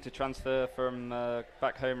difficult thing to transfer from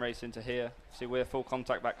back home racing to here. See, we're full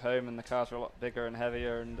contact back home, and the cars are a lot bigger and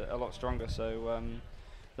heavier and a lot stronger. So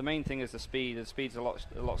the main thing is the speed. The speed's a lot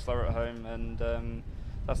slower at home, and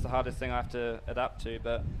that's the hardest thing I have to adapt to.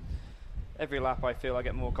 But every lap, I feel I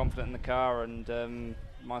get more confident in the car, and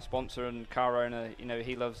my sponsor and car owner,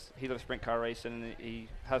 he loves sprint car racing, and he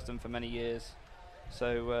has done for many years.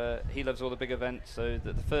 So he loves all the big events. So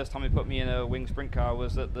the first time he put me in a wing sprint car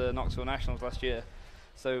was at the Knoxville Nationals last year.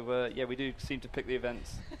 So yeah, we do seem to pick the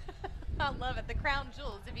events. I love it. The crown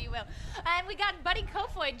jewels, if you will. And we got Buddy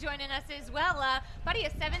Kofoid joining us as well. Buddy, a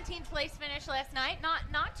 17th place finish last night.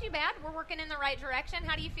 Not too bad. We're working in the right direction.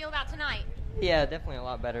 How do you feel about tonight? Yeah, definitely a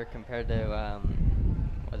lot better compared to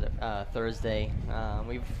Thursday.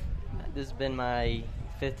 This has been my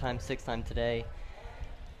 6th time today.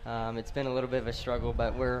 It's been a little bit of a struggle,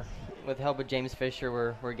 but with the help of James Fisher,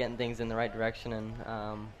 we're getting things in the right direction, and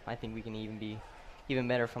I think we can even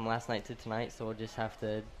better from last night to tonight. So we'll just have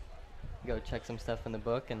to go check some stuff in the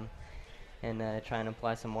book and try and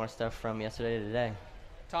apply some more stuff from yesterday to today.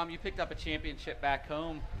 Tom, you picked up a championship back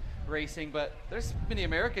home racing, but there's many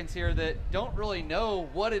Americans here that don't really know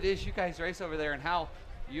what it is you guys race over there and how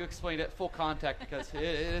you explained it full contact, because it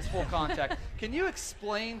is full contact. Can you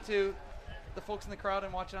explain to the folks in the crowd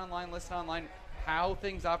and watching online, listening online, how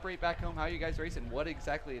things operate back home, how you guys race, and what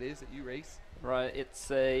exactly it is that you race? Right,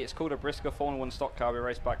 it's called a Briscoe 4-in-1 stock car we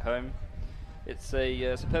race back home. It's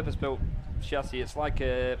a purpose-built chassis. It's like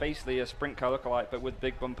basically a sprint car lookalike, but with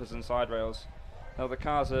big bumpers and side rails. Now the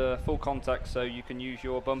cars are full contact, so you can use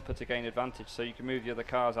your bumper to gain advantage, so you can move the other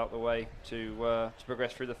cars out the way to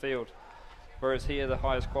progress through the field. Whereas here the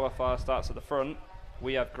highest qualifier starts at the front.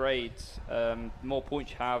 We have grades. The more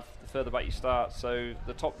points you have, the further back you start. So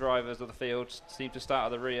the top drivers of the field seem to start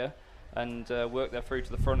at the rear and work their through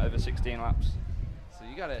to the front over 16 laps. So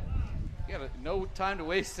you gotta no time to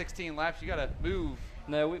waste 16 laps. You gotta move.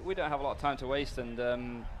 No, we don't have a lot of time to waste,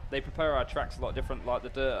 and they prepare our tracks a lot different. Like the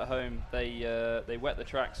dirt at home, they wet the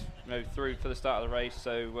tracks through for the start of the race.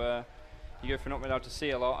 So you go from not being able to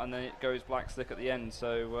see a lot, and then it goes black slick at the end.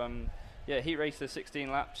 So yeah, heat race is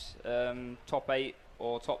 16 laps, top 8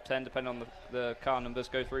 or top 10 depending on the car numbers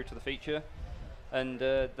go through to the feature, and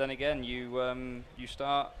then again you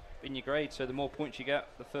start in your grade. So the more points you get,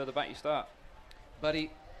 the further back you start.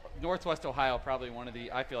 Buddy, Northwest Ohio, probably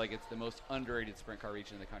I feel like it's the most underrated sprint car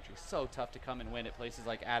region in the country. So tough to come and win at places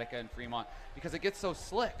like Attica and Fremont because it gets so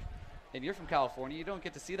slick. And you're from California, you don't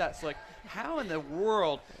get to see that slick. How in the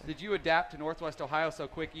world did you adapt to Northwest Ohio so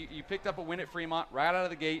quick? You picked up a win at Fremont right out of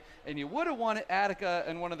the gate, and you would have won at Attica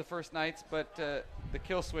in one of the first nights, but the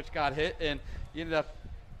kill switch got hit, and you ended up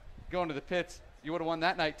going to the pits. You would have won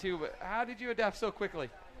that night too, but how did you adapt so quickly?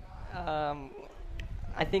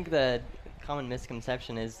 I think the common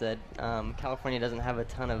misconception is that California doesn't have a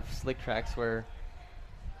ton of slick tracks where,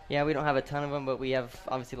 yeah, we don't have a ton of them, but we have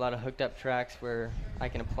obviously a lot of hooked up tracks where I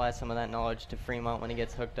can apply some of that knowledge to Fremont when it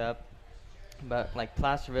gets hooked up. But like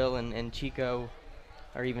Placerville and Chico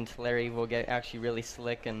or even Tulare will get actually really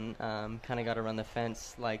slick and kind of got to run the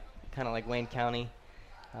fence, kind of like Wayne County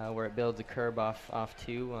where it builds a curb off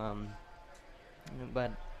too.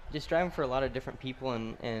 But just driving for a lot of different people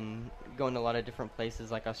and going to a lot of different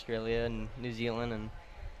places like Australia and New Zealand and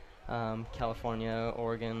California,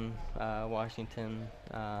 Oregon, Washington,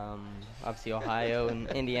 obviously Ohio and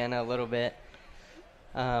Indiana a little bit.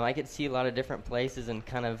 I get to see a lot of different places and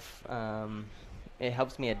kind of it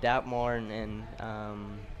helps me adapt more and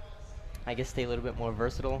I guess stay a little bit more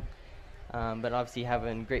versatile. But obviously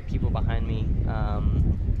having great people behind me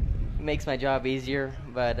makes my job easier,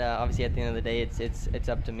 but obviously at the end of the day it's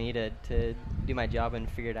up to me to do my job and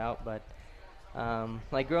figure it out. But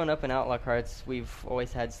like growing up in outlaw karts, we've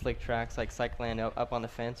always had slick tracks like Cycleland up on the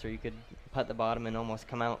fence, or you could putt the bottom and almost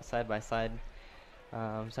come out side by side.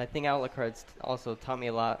 So I think outlaw karts also taught me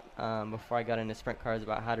a lot before I got into sprint cars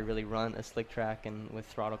about how to really run a slick track and with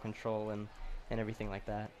throttle control and everything like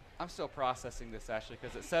that. I'm still processing this, Ashley,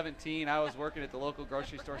 because at 17, I was working at the local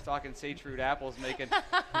grocery store stocking sage fruit apples, making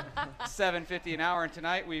 $7.50 an hour. And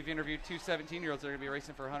tonight, we've interviewed two 17-year-olds that are going to be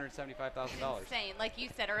racing for $175,000. Insane. Like you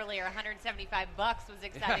said earlier, $175 was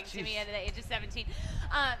exciting to me at the age of 17.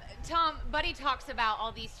 Tom, Buddy talks about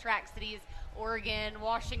all these track cities, Oregon,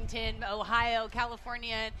 Washington, Ohio,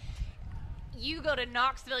 California. You go to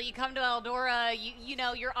Knoxville, you come to Eldora, you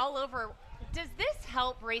know, you're all over. Does this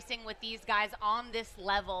help racing with these guys on this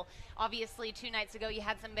level? Obviously, 2 nights ago you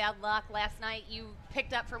had some bad luck. Last night you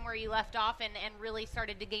picked up from where you left off and really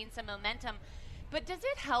started to gain some momentum. But does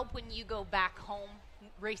it help when you go back home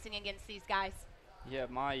racing against these guys? Yeah,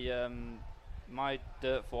 my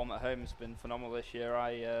dirt form at home has been phenomenal this year.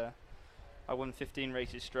 I won 15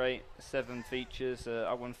 races straight, 7 features.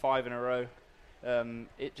 I won 5 in a row.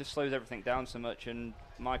 It just slows everything down so much, and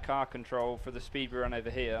my car control for the speed we run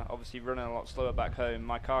over here, obviously running a lot slower back home,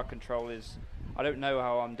 my car control is, I don't know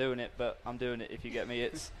how I'm doing it, but I'm doing it, if you get me.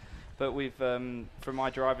 But we've, from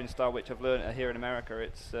my driving style, which I've learned here in America,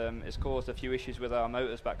 it's caused a few issues with our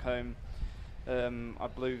motors back home. I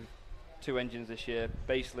blew 2 engines this year,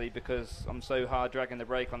 basically because I'm so hard dragging the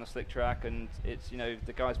brake on the slick track, and it's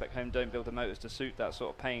the guys back home don't build the motors to suit that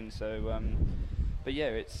sort of pain. So, but yeah,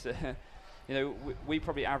 it's we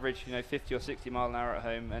probably average 50 or 60 mile an hour at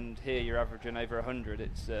home, and here you're averaging over 100.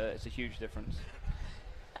 It's a huge difference.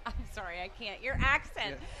 I'm sorry, I can't. Your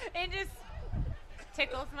accent, it just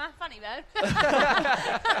tickles my funny bone.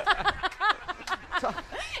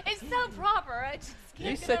 It's so proper. I just can't.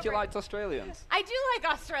 You said you liked Australians. I do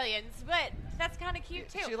like Australians, but that's kind of cute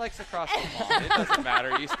too. She likes across the pond. It doesn't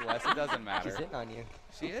matter, east to west. It doesn't matter. She's hitting on you.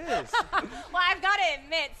 She is. Well, I've got to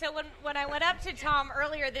admit, so when I went up to Tom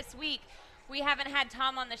earlier this week, we haven't had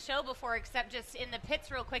Tom on the show before except just in the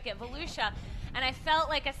pits real quick at Volusia, and I felt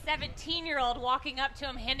like a 17-year-old walking up to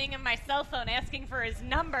him, handing him my cell phone, asking for his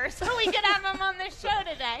number so we could have him on the show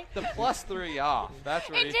today. The +3 off. That's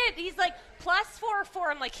right. It did. He's like, +4.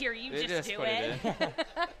 I'm like, here, you just do it.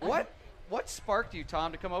 What sparked you,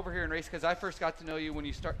 Tom, to come over here and race? Because I first got to know you when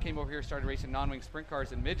you came over here, started racing non-wing sprint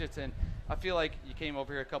cars and midgets, and I feel like you came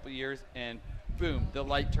over here a couple of years, and boom, the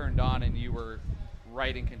light turned on, and you were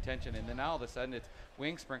right in contention. And then now all of a sudden it's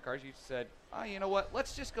wing sprint cars. You said, oh, you know what?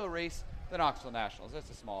 Let's just go race the Knoxville Nationals. That's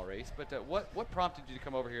a small race. But what prompted you to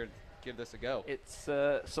come over here and give this a go? It's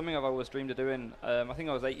something I've always dreamed of doing. I think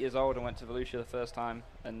I was 8 years old and went to Volusia the first time,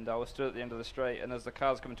 and I was stood at the end of the straight, and as the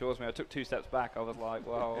cars coming towards me, I took 2 steps back. I was like,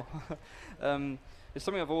 wow. It's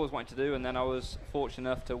something I've always wanted to do, and then I was fortunate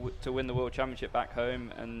enough to win the World Championship back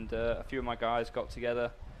home, and a few of my guys got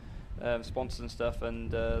together, sponsors and stuff,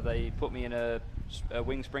 and they put me in a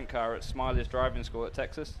wing sprint car at Smiley's driving school at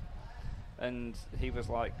Texas, and he was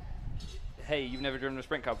like, hey, you've never driven a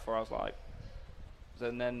sprint car before? I was like,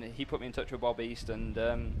 and then he put me in touch with Bob East, and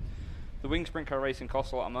the wing sprint car racing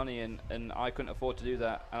costs a lot of money, and I couldn't afford to do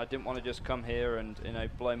that, and I didn't want to just come here and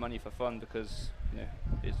blow money for fun, because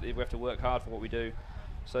we have to work hard for what we do.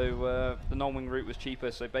 So the non-wing route was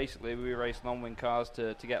cheaper, so basically we raced non-wing cars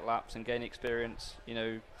to get laps and gain experience,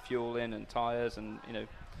 fueling and tires, and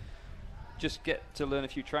just get to learn a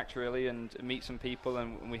few tracks really, and meet some people,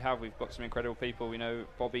 and we've got some incredible people.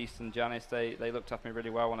 Bob East and Janice, they looked after me really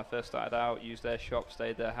well when I first started out, used their shop,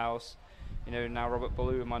 stayed at their house. Now Robert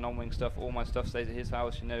Ballou with my non-wing stuff, all my stuff stays at his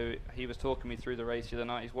house. He was talking me through the race the other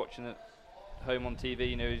night. He's watching it home on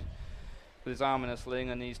TV, with his arm in a sling,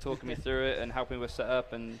 and he's talking me through it and helping me with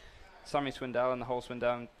setup. And Sammy Swindell and the whole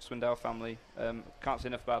Swindell family, can't say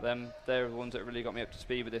enough about them. They're the ones that really got me up to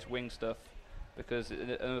speed with this wing stuff, because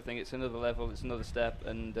another thing, it's another level, it's another step,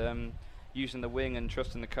 and using the wing and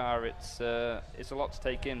trusting the car, it's a lot to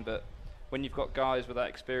take in. But when you've got guys with that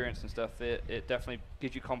experience and stuff, it definitely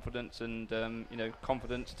gives you confidence, and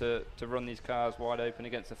confidence to run these cars wide open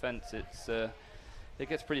against the fence. It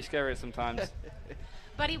gets pretty scary sometimes.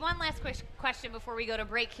 Buddy, one last question before we go to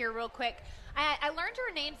break here real quick. I learned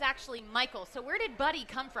your name's actually Michael, so where did Buddy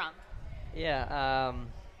come from? Yeah,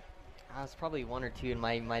 I was probably 1 or 2, and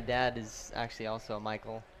my dad is actually also a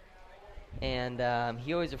Michael. And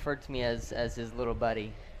he always referred to me as his little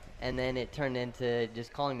buddy. And then it turned into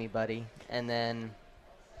just calling me Buddy. And then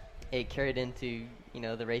it carried into,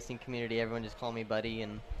 the racing community. Everyone just called me Buddy.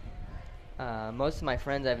 And most of my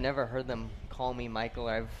friends, I've never heard them call me Michael,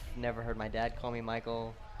 or I've never heard my dad call me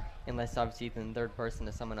Michael, unless obviously in third person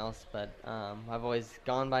to someone else. But I've always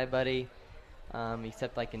gone by Buddy.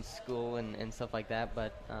 Except like in school and stuff like that,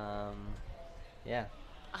 but yeah.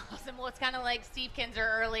 Awesome. Well, it's kind of like Steve Kinzer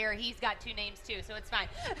earlier. He's got 2 names too, so it's fine.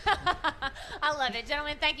 I love it.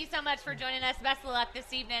 Gentlemen, thank you so much for joining us. Best of luck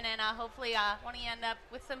this evening, and hopefully want to end up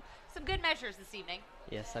with some good measures this evening.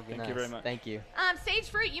 Yes, that'd be nice. Thank you very much. Thank you. Sage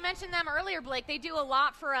Fruit, you mentioned them earlier, Blake. They do a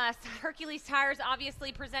lot for us. Hercules Tires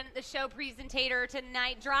obviously presented the show presentator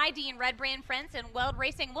tonight. Dry Dean, Red Brand Friends, and Weld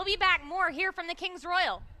Racing. We'll be back more here from the Kings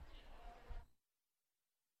Royal.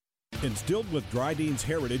 Instilled with Dry Dean's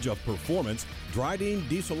heritage of performance, Dry Dean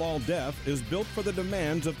Diesel All Def is built for the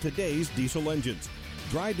demands of today's diesel engines.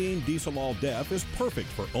 Dry Dean Diesel All Def is perfect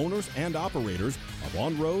for owners and operators of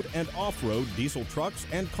on-road and off-road diesel trucks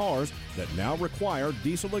and cars that now require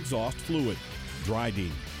diesel exhaust fluid. Dry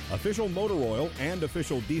Dean, official motor oil and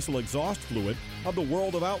official diesel exhaust fluid of the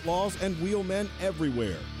world of outlaws and wheelmen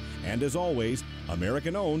everywhere. And as always,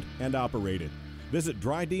 American-owned and operated. Visit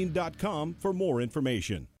drydean.com for more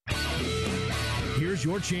information. Here's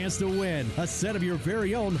your chance to win a set of your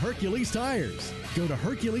very own Hercules tires. Go to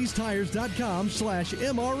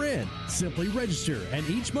HerculesTires.com/MRN. Simply register, and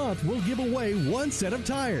each month we'll give away one set of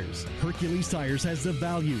tires. Hercules Tires has the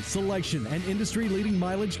value, selection, and industry-leading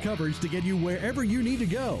mileage coverage to get you wherever you need to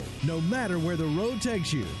go, no matter where the road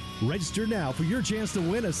takes you. Register now for your chance to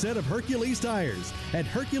win a set of Hercules tires at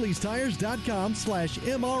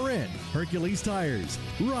HerculesTires.com/MRN. Hercules Tires.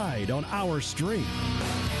 Ride on our street.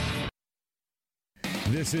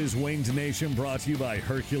 This is Winged Nation, brought to you by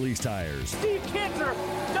Hercules Tires. Steve Kinzer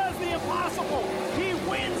does the impossible. He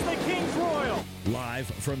wins the Kings Royal. Live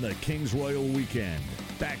from the Kings Royal weekend.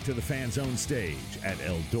 Back to the Fan Zone stage at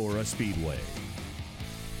Eldora Speedway.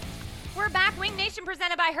 We're back. Wing Nation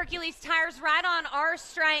presented by Hercules Tires. Right on our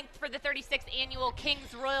strength for the 36th annual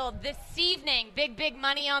Kings Royal this evening. Big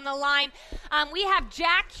money on the line. We have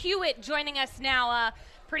Jack Hewitt joining us now.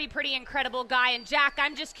 Pretty incredible guy. And Jack,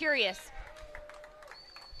 I'm just curious.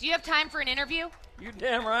 Do you have time for an interview? You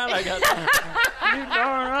damn right I got time. You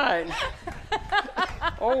darn right.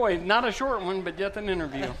 Always, not a short one, but just an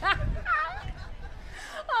interview.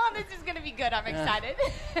 Oh, this is going to be good. I'm excited.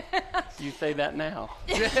 You say that now.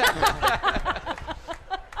 The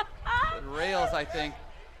rails, I think.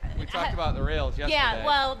 We talked about the rails yesterday. Yeah,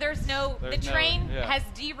 well, the train has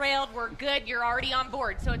derailed. We're good. You're already on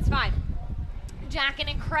board, so it's fine. Jack, an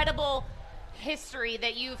incredible history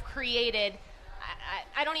that you've created.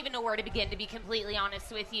 I don't even know where to begin, to be completely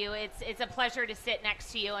honest with you. It's a pleasure to sit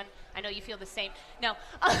next to you, and I know you feel the same. No.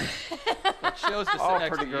 It shows to sit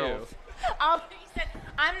next to you. He said,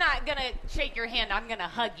 I'm not going to shake your hand. I'm going to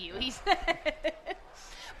hug you. He said.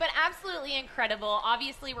 But absolutely incredible.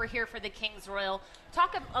 Obviously, we're here for the Kings Royal.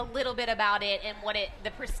 Talk a little bit about it and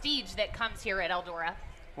the prestige that comes here at Eldora.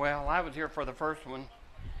 Well, I was here for the first one,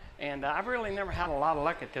 and I've really never had a lot of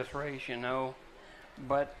luck at this race, you know.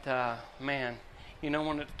 But, man, you know,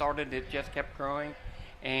 when it started, it just kept growing.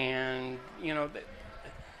 And, you know,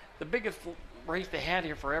 the biggest race they had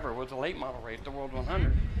here forever was the late model race, the World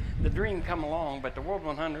 100. The dream come along, but the World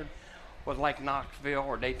 100 was like Knoxville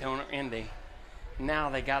or Daytona or Indy.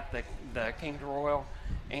 Now they got the Kings Royal,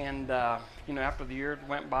 and, you know, after the years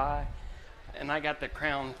went by, and I got the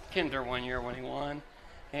crown Kinzer one year when he won,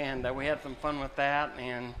 and we had some fun with that,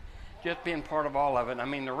 and just being part of all of it. I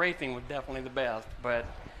mean, the racing was definitely the best, but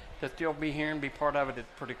to still be here and be part of it is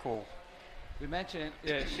pretty cool. She mentioned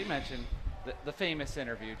the famous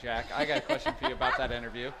interview, Jack. I got a question for you about that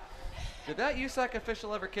interview. Did that USAC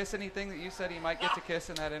official ever kiss anything that you said he might get to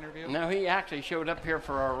kiss in that interview? No, he actually showed up here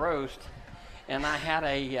for our roast, and I had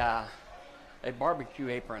a barbecue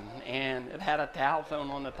apron, and it had a towel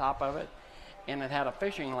sewn on the top of it, and it had a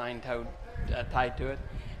fishing line tied to it.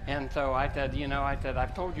 And so I said,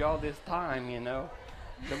 I've told you all this time, you know,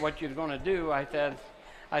 that what you're going to do. I said,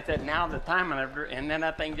 now's the time, and then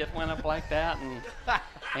that thing just went up like that,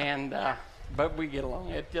 but we get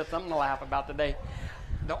along. It's just something to laugh about today.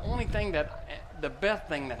 The best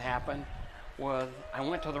thing that happened was I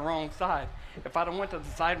went to the wrong side. If I'd have went to the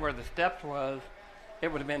side where the steps was, it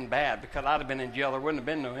would have been bad because I'd have been in jail. There wouldn't have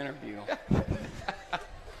been no interview.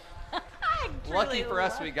 Lucky for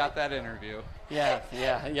us, we got that interview. Yeah.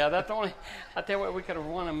 That's the only. I tell you what, we could have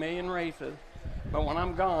won 1,000,000 races, but when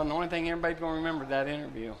I'm gone, the only thing everybody's going to remember is that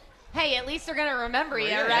interview. Hey, at least they're going to remember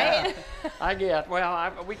you, right? I guess.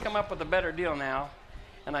 Well, we come up with a better deal now,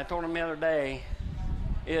 and I told him the other day,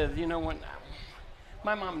 when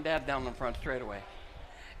my mom and dad down the front straight away,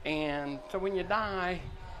 and so when you die,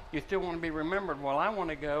 you still want to be remembered. Well, I want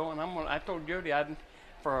to go, and I told Jody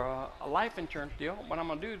for a life insurance deal, what I'm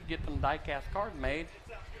going to do is get some die-cast cards made,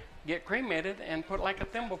 get cremated, and put like a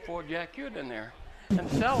thimble full of Jack Hewitt in there, and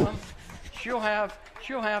sell them. She'll have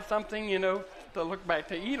something, to look back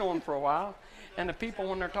to eat on for a while. And the people,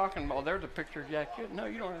 when they're talking, well, there's a picture of Jack Hewitt. No,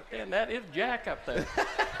 you don't understand. That is Jack up there.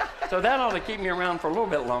 So that ought to keep me around for a little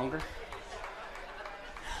bit longer.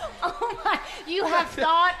 Oh my! You have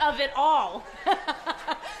thought of it all.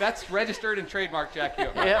 That's registered and trademarked Jack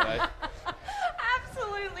Hewitt. Yeah.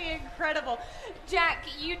 Absolutely incredible. Jack,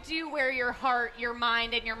 you do wear your heart, your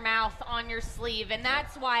mind, and your mouth on your sleeve, and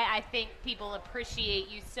that's why I think people appreciate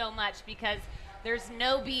you so much, because there's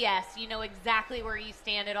no BS. You know exactly where you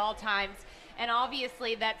stand at all times, and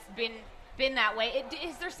obviously that's been that way.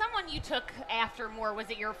 Is there someone you took after more? Was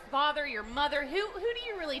it your father, your mother? Who do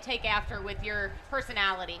you really take after with your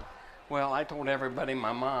personality? Well, I told everybody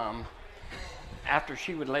my mom, after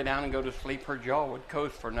she would lay down and go to sleep, her jaw would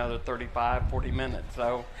coast for another 35, 40 minutes.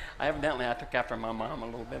 So I took after my mom a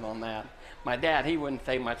little bit on that. My dad, he wouldn't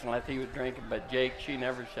say much unless he was drinking, but Jake, she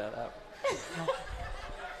never shut up.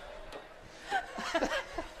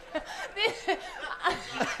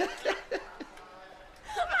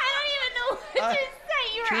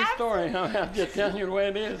 true story. I'm just telling you the way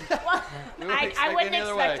it is. Well, I wouldn't any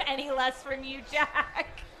other way. expect any less from you,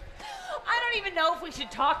 Jack. I don't even know if we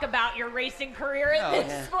should talk about your racing career at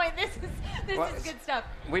this point. This is good stuff.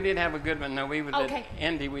 We did have a good one. No, we was Okay. at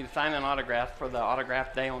Indy. We signed an autograph for the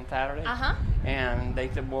autograph day on Saturday. Uh-huh. And they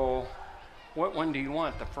said, well, what one do you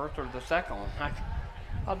want, the first or the second one?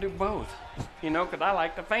 I'll do both, because I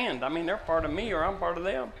like the fans. I mean, they're part of me or I'm part of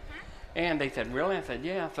them. And they said, really? I said,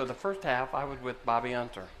 yeah. So the first half, I was with Bobby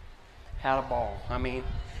Unser. Had a ball. I mean,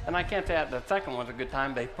 and I can't say that the second was a good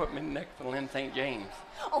time. They put me next to Lynn St. James.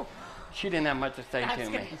 Oh. She didn't have much to say I to was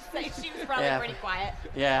me. going to say, she was probably pretty quiet.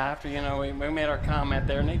 Yeah, after, we made our comment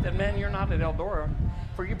there, and they said, man, you're not at Eldora.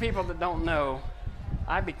 For you people that don't know,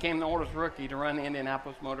 I became the oldest rookie to run the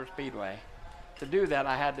Indianapolis Motor Speedway. To do that,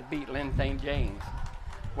 I had to beat Lynn St. James.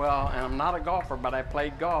 Well, and I'm not a golfer, but I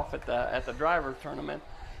played golf at the drivers tournament,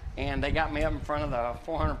 and they got me up in front of the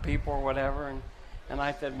 400 people or whatever, and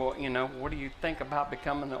I said, well, what do you think about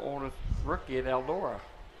becoming the oldest rookie at Eldora?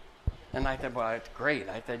 And I said, well, it's great.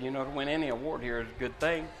 I said, to win any award here is a good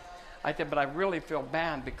thing. I said, but I really feel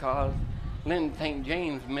bad because Lynn St.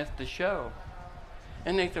 James missed the show.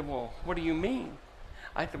 And they said, well, what do you mean?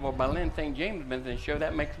 I said, well, by Lynn St. James missing the show,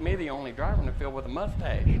 that makes me the only driver in the field with a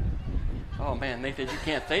mustache. Oh, man, they said, you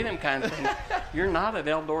can't say them kind of things. You're not at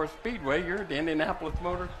Eldora Speedway. You're at the Indianapolis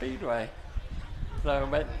Motor Speedway. So,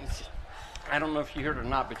 but I don't know if she heard it or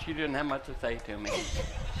not, but she didn't have much to say to me.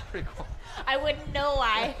 Pretty cool. I wouldn't know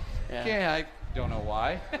why. Yeah, I don't know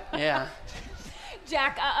why. Yeah.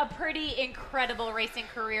 Jack, a pretty incredible racing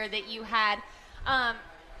career that you had.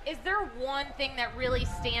 Is there one thing that really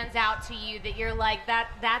stands out to you that you're like,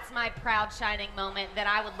 that's my proud shining moment that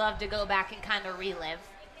I would love to go back and kind of relive?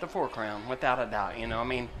 The Four Crown, without a doubt.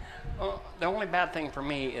 The only bad thing for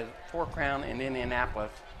me is Four Crown in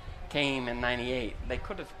Indianapolis came in '98. They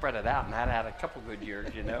could have spread it out, and I'd had a couple good years,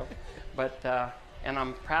 But and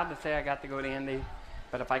I'm proud to say I got to go to Indy.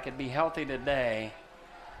 But if I could be healthy today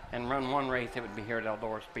and run one race, it would be here at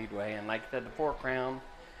Eldora Speedway. And like I said, the Four Crown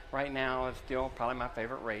right now is still probably my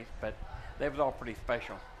favorite race, but they was all pretty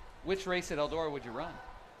special. Which race at Eldora would you run?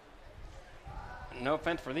 No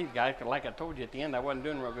offense for these guys, because like I told you at the end, I wasn't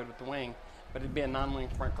doing real good with the wing, but it'd be a non-wing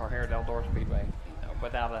sprint car here at Eldora Speedway,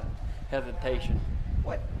 without a hesitation.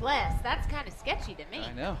 What? Bless, that's kind of sketchy to me.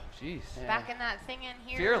 I know, jeez. Back in that thing in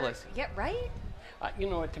here. Fearless. Yeah, right?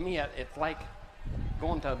 To me, it's like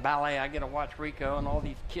going to a ballet. I get to watch Rico and all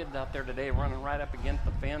these kids out there today running right up against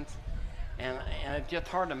the fence, and it's just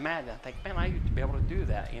hard to imagine. I think, man, I used to be able to do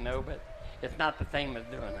that, but it's not the same as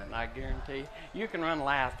doing it. And I guarantee you can run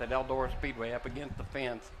last at Eldora Speedway up against the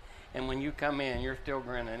fence, and when you come in, you're still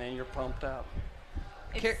grinning and you're pumped up.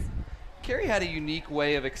 Kerry had a unique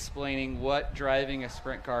way of explaining what driving a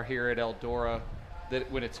sprint car here at Eldora,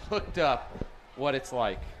 that when it's hooked up, what it's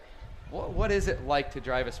like. What is it like to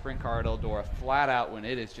drive a sprint car at Eldora flat out when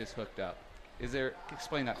it is just hooked up?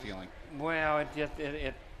 Explain that feeling. Well,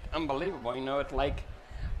 it's unbelievable. It's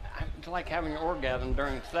like having an orgasm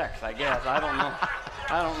during sex, I guess. I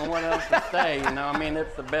don't know what else to say.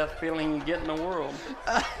 It's the best feeling you get in the world.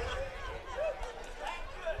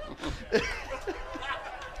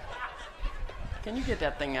 Can you get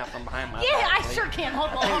that thing out from behind my Yeah, back, I please? sure can. Hold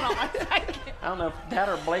on 1 second. I don't know if that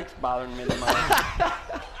or Blake's bothering me the most.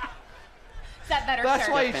 Is that better, That's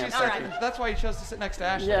sir? why All right. that's why you chose to sit next to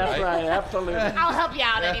Ashley. Yeah, right? right, absolutely. I'll help you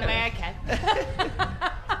out any way I can.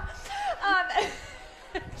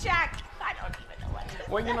 Jack, I don't even know what to say.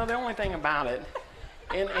 Well, the only thing about it,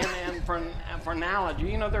 and for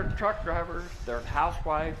analogy, there's truck drivers, there's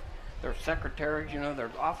housewives, there's secretaries,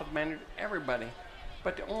 there's office managers, everybody.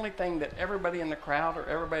 But the only thing that everybody in the crowd or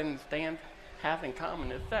everybody in the stands has in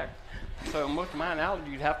common is sex. So most of my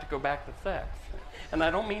analogies have to go back to sex. And I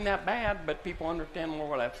don't mean that bad, but people understand more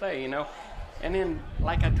what I say, And then,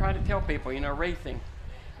 like I try to tell people, racing,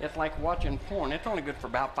 it's like watching porn. It's only good for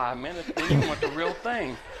about 5 minutes, then you want the real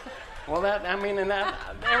thing. Well,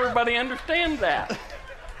 everybody understands that.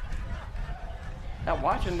 That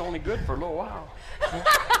watching's only good for a little while.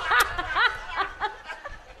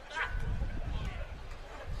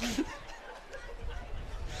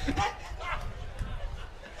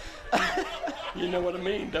 You know what I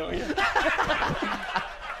mean, don't you?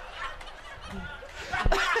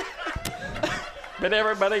 But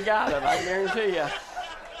everybody got it, I guarantee you.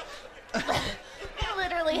 I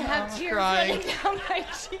literally have tears crying. running down my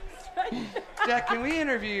cheeks right now. Jack, can we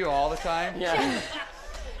interview you all the time? Yeah.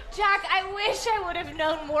 Jack, I wish I would have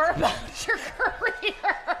known more about your career.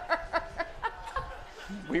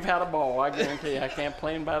 we've had a ball. I guarantee you. I can't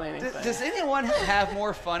complain about anything. Does anyone have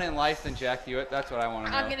more fun in life than Jack Hewitt? That's what I want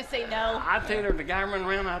to know. I'm going to say no. I tell you, the guy running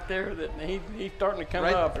around out there, that he's starting to come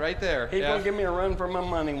up. Right there. He's going to give me a run for my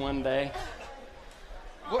money one day.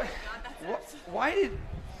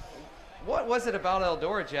 What was it about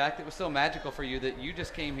Eldora, Jack, that was so magical for you that you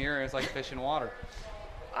just came here and it was like fish in water?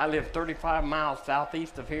 I live 35 miles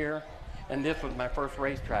southeast of here, and this was my first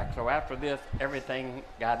racetrack. So after this, everything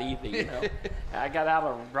got easy, you know. I got out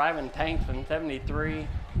of driving tanks in '73,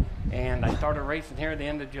 and I started racing here at the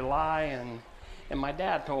end of July. And my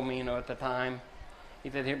dad told me, you know, at the time, he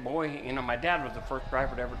said, "Here, boy, you know, my dad was the first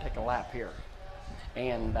driver to ever take a lap here."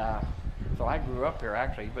 And so I grew up here,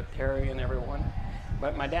 actually, with Terry and everyone.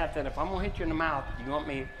 But my dad said, if I'm going to hit you in the mouth, you want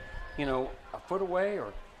me, you know, a foot away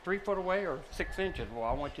or 3 foot away or 6 inches? Well,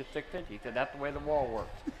 I want you 6 inches. He said, that's the way the wall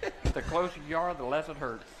works. The closer you are, the less it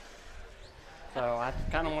hurts. So that's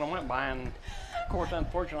kind of what I went by. And, of course,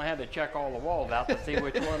 unfortunately, I had to check all the walls out to see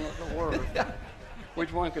which one was the worst,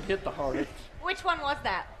 which one could hit the hardest. Which one was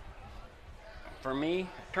that? For me,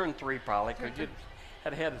 turn 3 probably, because you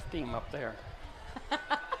had a head of steam up there.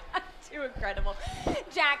 Too incredible.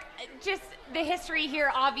 Jack, just the history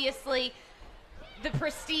here, obviously, the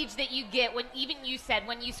prestige that you get when, even you said,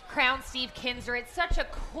 when you crown Steve Kinser, it's such a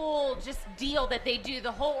cool just deal that they do,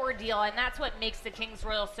 the whole ordeal, and that's what makes the Kings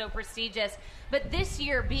Royal so prestigious. But this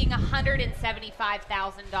year being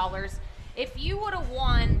 $175,000, if you would have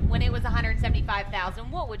won when it was $175,000,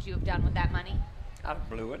 what would you have done with that money? I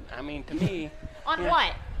blew it. I mean, to me. On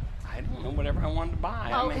what? I don't know, whatever I wanted to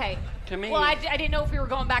buy. Okay. I mean, to me. Well, I didn't know if we were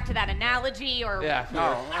going back to that analogy or. Yeah.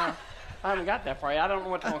 No, I haven't got that far yet. I don't know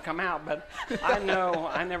what's going to come out, but I know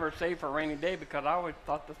I never saved for a rainy day because I always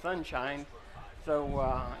thought the sun shined.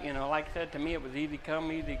 So, you know, like I said, to me it was easy come,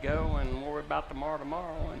 easy go, and worry about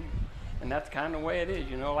tomorrow. And that's kind of the way it is,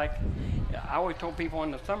 you know. Like I always told people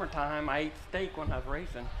in the summertime I ate steak when I was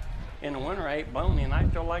racing. In the winter I ate bologna, and I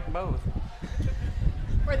still like both.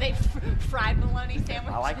 Were they fried bologna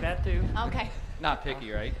sandwiches? I like that too. Okay. Not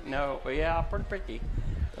picky, right? No, but yeah, I'm pretty picky.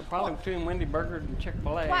 Probably between Wendy Burgers and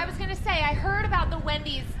Chick-fil-A. Well, I was going to say, I heard about the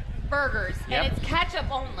Wendy's burgers, Yep. and it's ketchup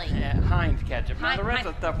only. Yeah, Heinz ketchup. Now, the rest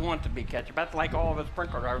Heinz. of the stuff wants to be ketchup. That's like all of us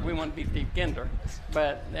sprinkler drivers. We want to be Steve Kinder.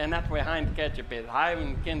 And that's where Heinz ketchup is. Heinz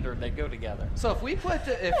and Kinder, they go together. So if we put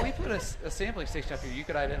a sampling station up here, you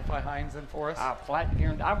could identify Heinz then for us? I flat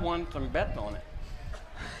guarantee. I won some bets on it.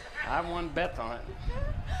 Heinz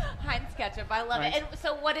ketchup, I love it. And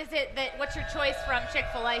so what is it what's your choice from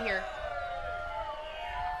Chick-fil-A here?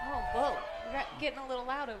 Oh, whoa. We're getting a little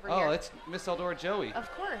loud over here. Oh, it's Miss Eldora Joey.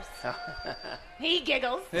 Of course. He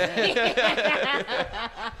giggles.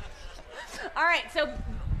 All right, so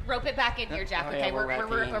rope it back in here, Jack. Oh, Okay, yeah, we're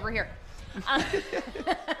over here.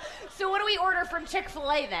 So what do we order from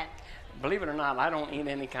Chick-fil-A then? Believe it or not, I don't eat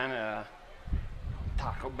any kind of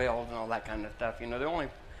Taco Bells and all that kind of stuff. You know, the only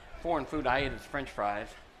foreign food I eat is French fries.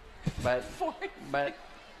 But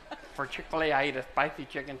for Chick-fil-A, I eat a spicy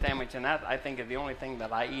chicken sandwich, and that I think is the only thing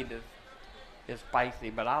that I eat is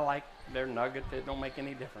spicy. But I like their nuggets. It don't make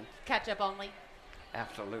any difference. Ketchup only?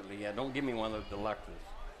 Absolutely, yeah. Don't give me one of those deluxes.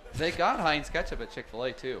 They got Heinz ketchup at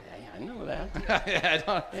Chick-fil-A too. Yeah, I know that. I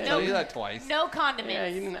don't tell you that twice. No condiments. Yeah,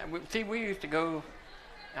 you didn't, see, we used to go.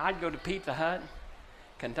 I'd go to Pizza Hut,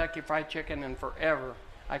 Kentucky Fried Chicken, and forever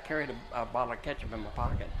I carried a bottle of ketchup in my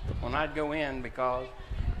pocket when I'd go in because,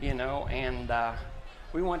 you know, and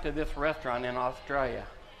we went to this restaurant in Australia,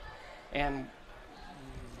 and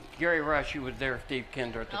Gary Rush, who was there, Steve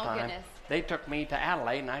Kinder at the time, goodness. They took me to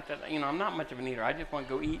Adelaide, and I said, you know, I'm not much of an eater. I just want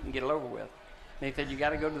to go eat and get it over with. And they said, you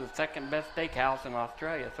got to go to the second best steakhouse in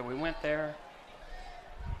Australia. So we went there,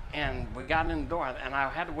 and we got in the door, and I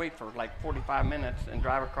had to wait for like 45 minutes and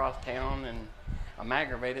drive across town, and I'm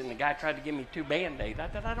aggravated, and the guy tried to give me 2 Band-Aids. I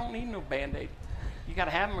said, I don't need no Band-Aids. You got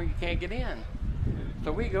to have them or you can't get in.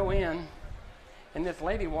 So we go in, and this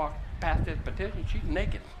lady walked past this petition. She's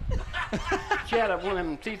naked. She had one of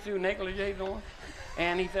them see-through negligees on.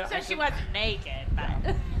 And he said, So she wasn't naked,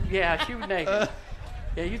 but. Yeah, she was naked.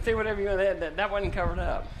 Yeah, you say whatever you want. That wasn't covered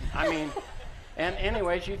up. I mean, and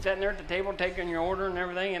anyway, she's sitting there at the table taking your order and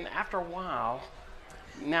everything. And after a while,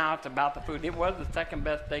 now it's about the food. It was the second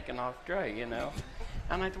best steak in Australia, you know.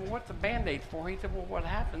 And I said, well, what's the Band-Aids for? He said, well, what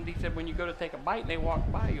happens? He said, when you go to take a bite and they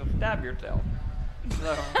walk by, you'll stab yourself.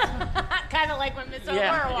 So, kind of like when Miss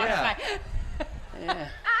O'Mara walks by. Yeah.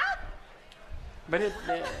 But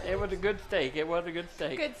it was a good steak. It was a good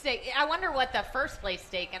steak. Good steak. I wonder what the first place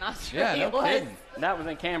steak in Australia was. Kidding. That was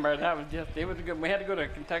in Canberra. That was just, it was a good, we had to go to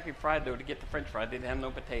Kentucky Fried Dough to get the French fries. They didn't have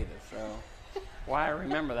no potatoes. So why I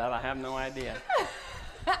remember that, I have no idea.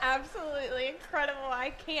 Absolutely incredible.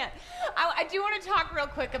 I can't. I do want to talk real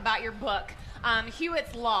quick about your book,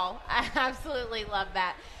 Hewitt's Law. I absolutely love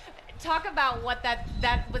that. Talk about what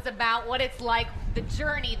that was about, what it's like, the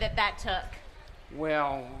journey that took.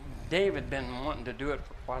 Well, Dave had been wanting to do it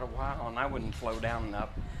for quite a while, and I wouldn't slow down enough.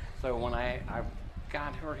 So when I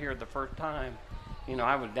got her here the first time,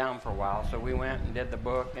 I was down for a while. So we went and did the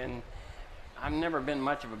book, and I've never been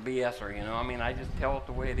much of a BSer, I just tell it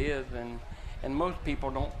the way it is, and most people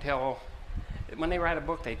don't tell, when they write a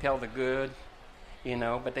book, they tell the good,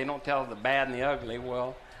 but they don't tell the bad and the ugly.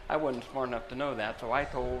 Well, I wasn't smart enough to know that, so I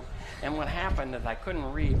told, and what happened is I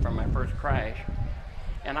couldn't read from my first crash,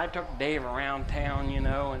 and I took Dave around town,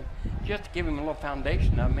 and just to give him a little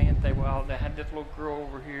foundation of me and say, well, I had this little girl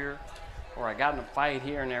over here, or I got in a fight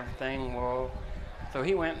here and everything. Well, so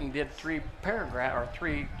he went and did 3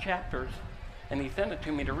 chapters, and he sent it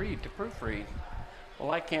to me to read, to proofread.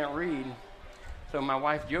 Well, I can't read, so my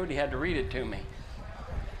wife Jody had to read it to me.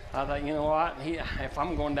 I thought, you know what? If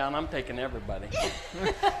I'm going down, I'm taking everybody.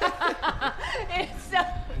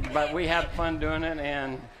 But we had fun doing it,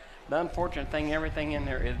 and the unfortunate thing, everything in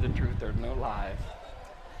there is the truth. There's no lies.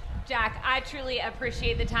 Jack, I truly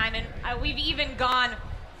appreciate the time, and we've even gone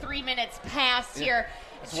 3 minutes past here.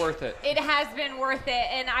 It's worth it. It has been worth it,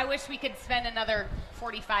 and I wish we could spend another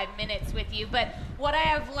 45 minutes with you. But what I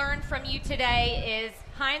have learned from you today is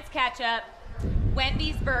Heinz Ketchup,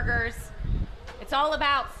 Wendy's Burgers. It's all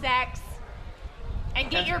about sex. And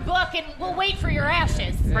get your book, and we'll wait for your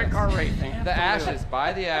ashes. Sprint car racing. The ashes.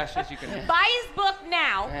 Buy the ashes. You can buy his book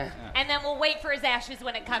now, and then we'll wait for his ashes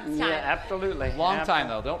when it comes time. Yeah, absolutely. Long time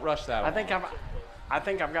though. Don't rush that. I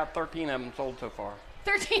think I've got 13 of them sold so far.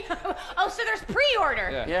 13. Oh, so there's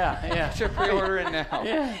pre-order. Yeah. Get your pre-order in now.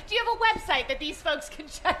 Yeah. Do you have a website that these folks can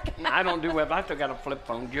check out? I don't do web. I still got a flip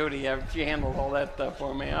phone. Jody, she handles all that stuff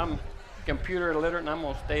for me. I'm computer illiterate, and I'm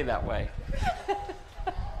going to stay that way.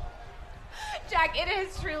 Jack, it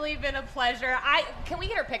has truly been a pleasure. Can we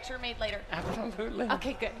get our picture made later? Absolutely.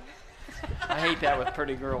 Okay, good. I hate that with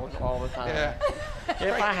pretty girls all the time. Yeah.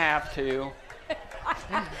 If I have to.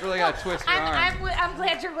 Really got to twist your arm. I'm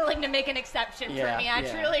glad you're willing to make an exception for me. I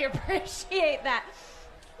truly appreciate that.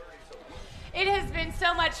 It has been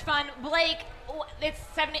so much fun. Blake, it's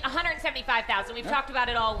 175,000. We've talked about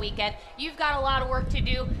it all weekend. You've got a lot of work to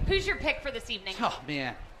do. Who's your pick for this evening? Oh,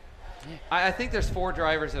 man. I think there's 4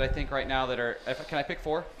 drivers that I think right now that are. Can I pick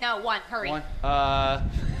 4? No, 1. Hurry. 1.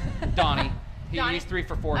 Donnie. He's 3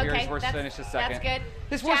 for 4 here. His horse finished his second. That's good.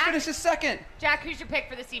 His horse finished his second. Jack, who's your pick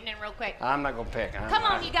for this evening, real quick? I'm not going to pick. Come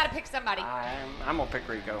on, you got to pick somebody. I'm going to pick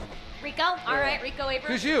Rico. Rico? All right, Rico Abrams.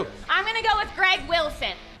 Who's you? I'm going to go with Greg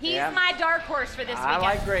Wilson. He's my dark horse for this weekend. I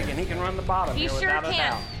like Greg, and he can run the bottom. He sure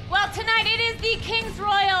can. Well, tonight it is the Kings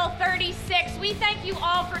Royal 36. We thank you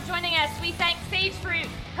all for joining us. We thank Sage Fruit,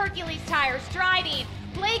 Hercules Tires, Dryden,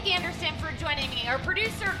 Blake Anderson for joining me, our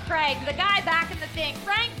producer Craig, the guy back in the thing,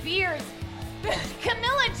 Frank Beers,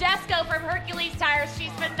 Camilla Jesko from Hercules Tires.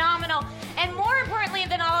 She's phenomenal. And more importantly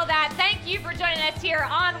than all of that, thank you for joining us here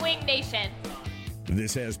on Winged Nation.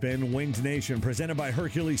 This has been Winged Nation, presented by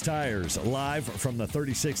Hercules Tires, live from the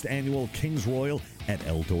 36th Annual Kings Royal at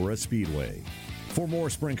Eldora Speedway. For more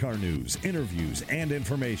sprint car news, interviews, and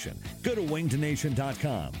information, go to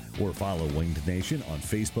wingednation.com or follow Winged Nation on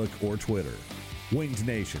Facebook or Twitter. Winged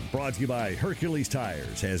Nation, brought to you by Hercules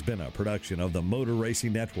Tires, has been a production of the Motor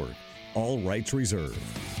Racing Network. All rights reserved.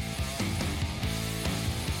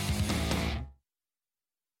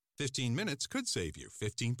 15 minutes could save you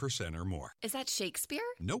 15% or more. Is that Shakespeare?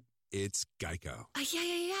 Nope, it's Geico.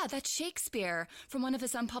 Yeah, that's Shakespeare from one of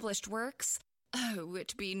his unpublished works. Oh,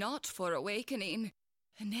 it be not for awakening.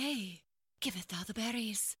 Nay, giveth thou the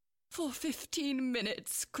berries. For 15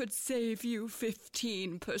 minutes could save you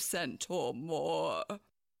 15% or more.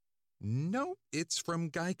 No, it's from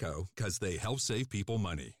Geico, because they help save people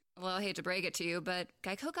money. Well, I hate to break it to you, but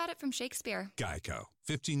Geico got it from Shakespeare. Geico.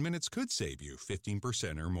 15 minutes could save you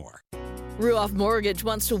 15% or more. Ruoff Mortgage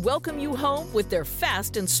wants to welcome you home with their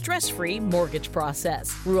fast and stress-free mortgage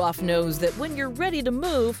process. Ruoff knows that when you're ready to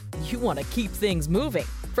move, you want to keep things moving.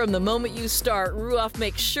 From the moment you start, Ruoff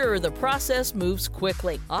makes sure the process moves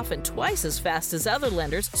quickly, often twice as fast as other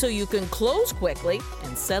lenders, so you can close quickly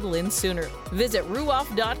and settle in sooner. Visit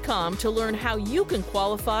ruoff.com to learn how you can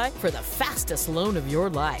qualify for the fastest loan of your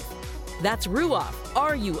life. That's Ruoff,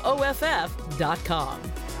 RUOFF.com.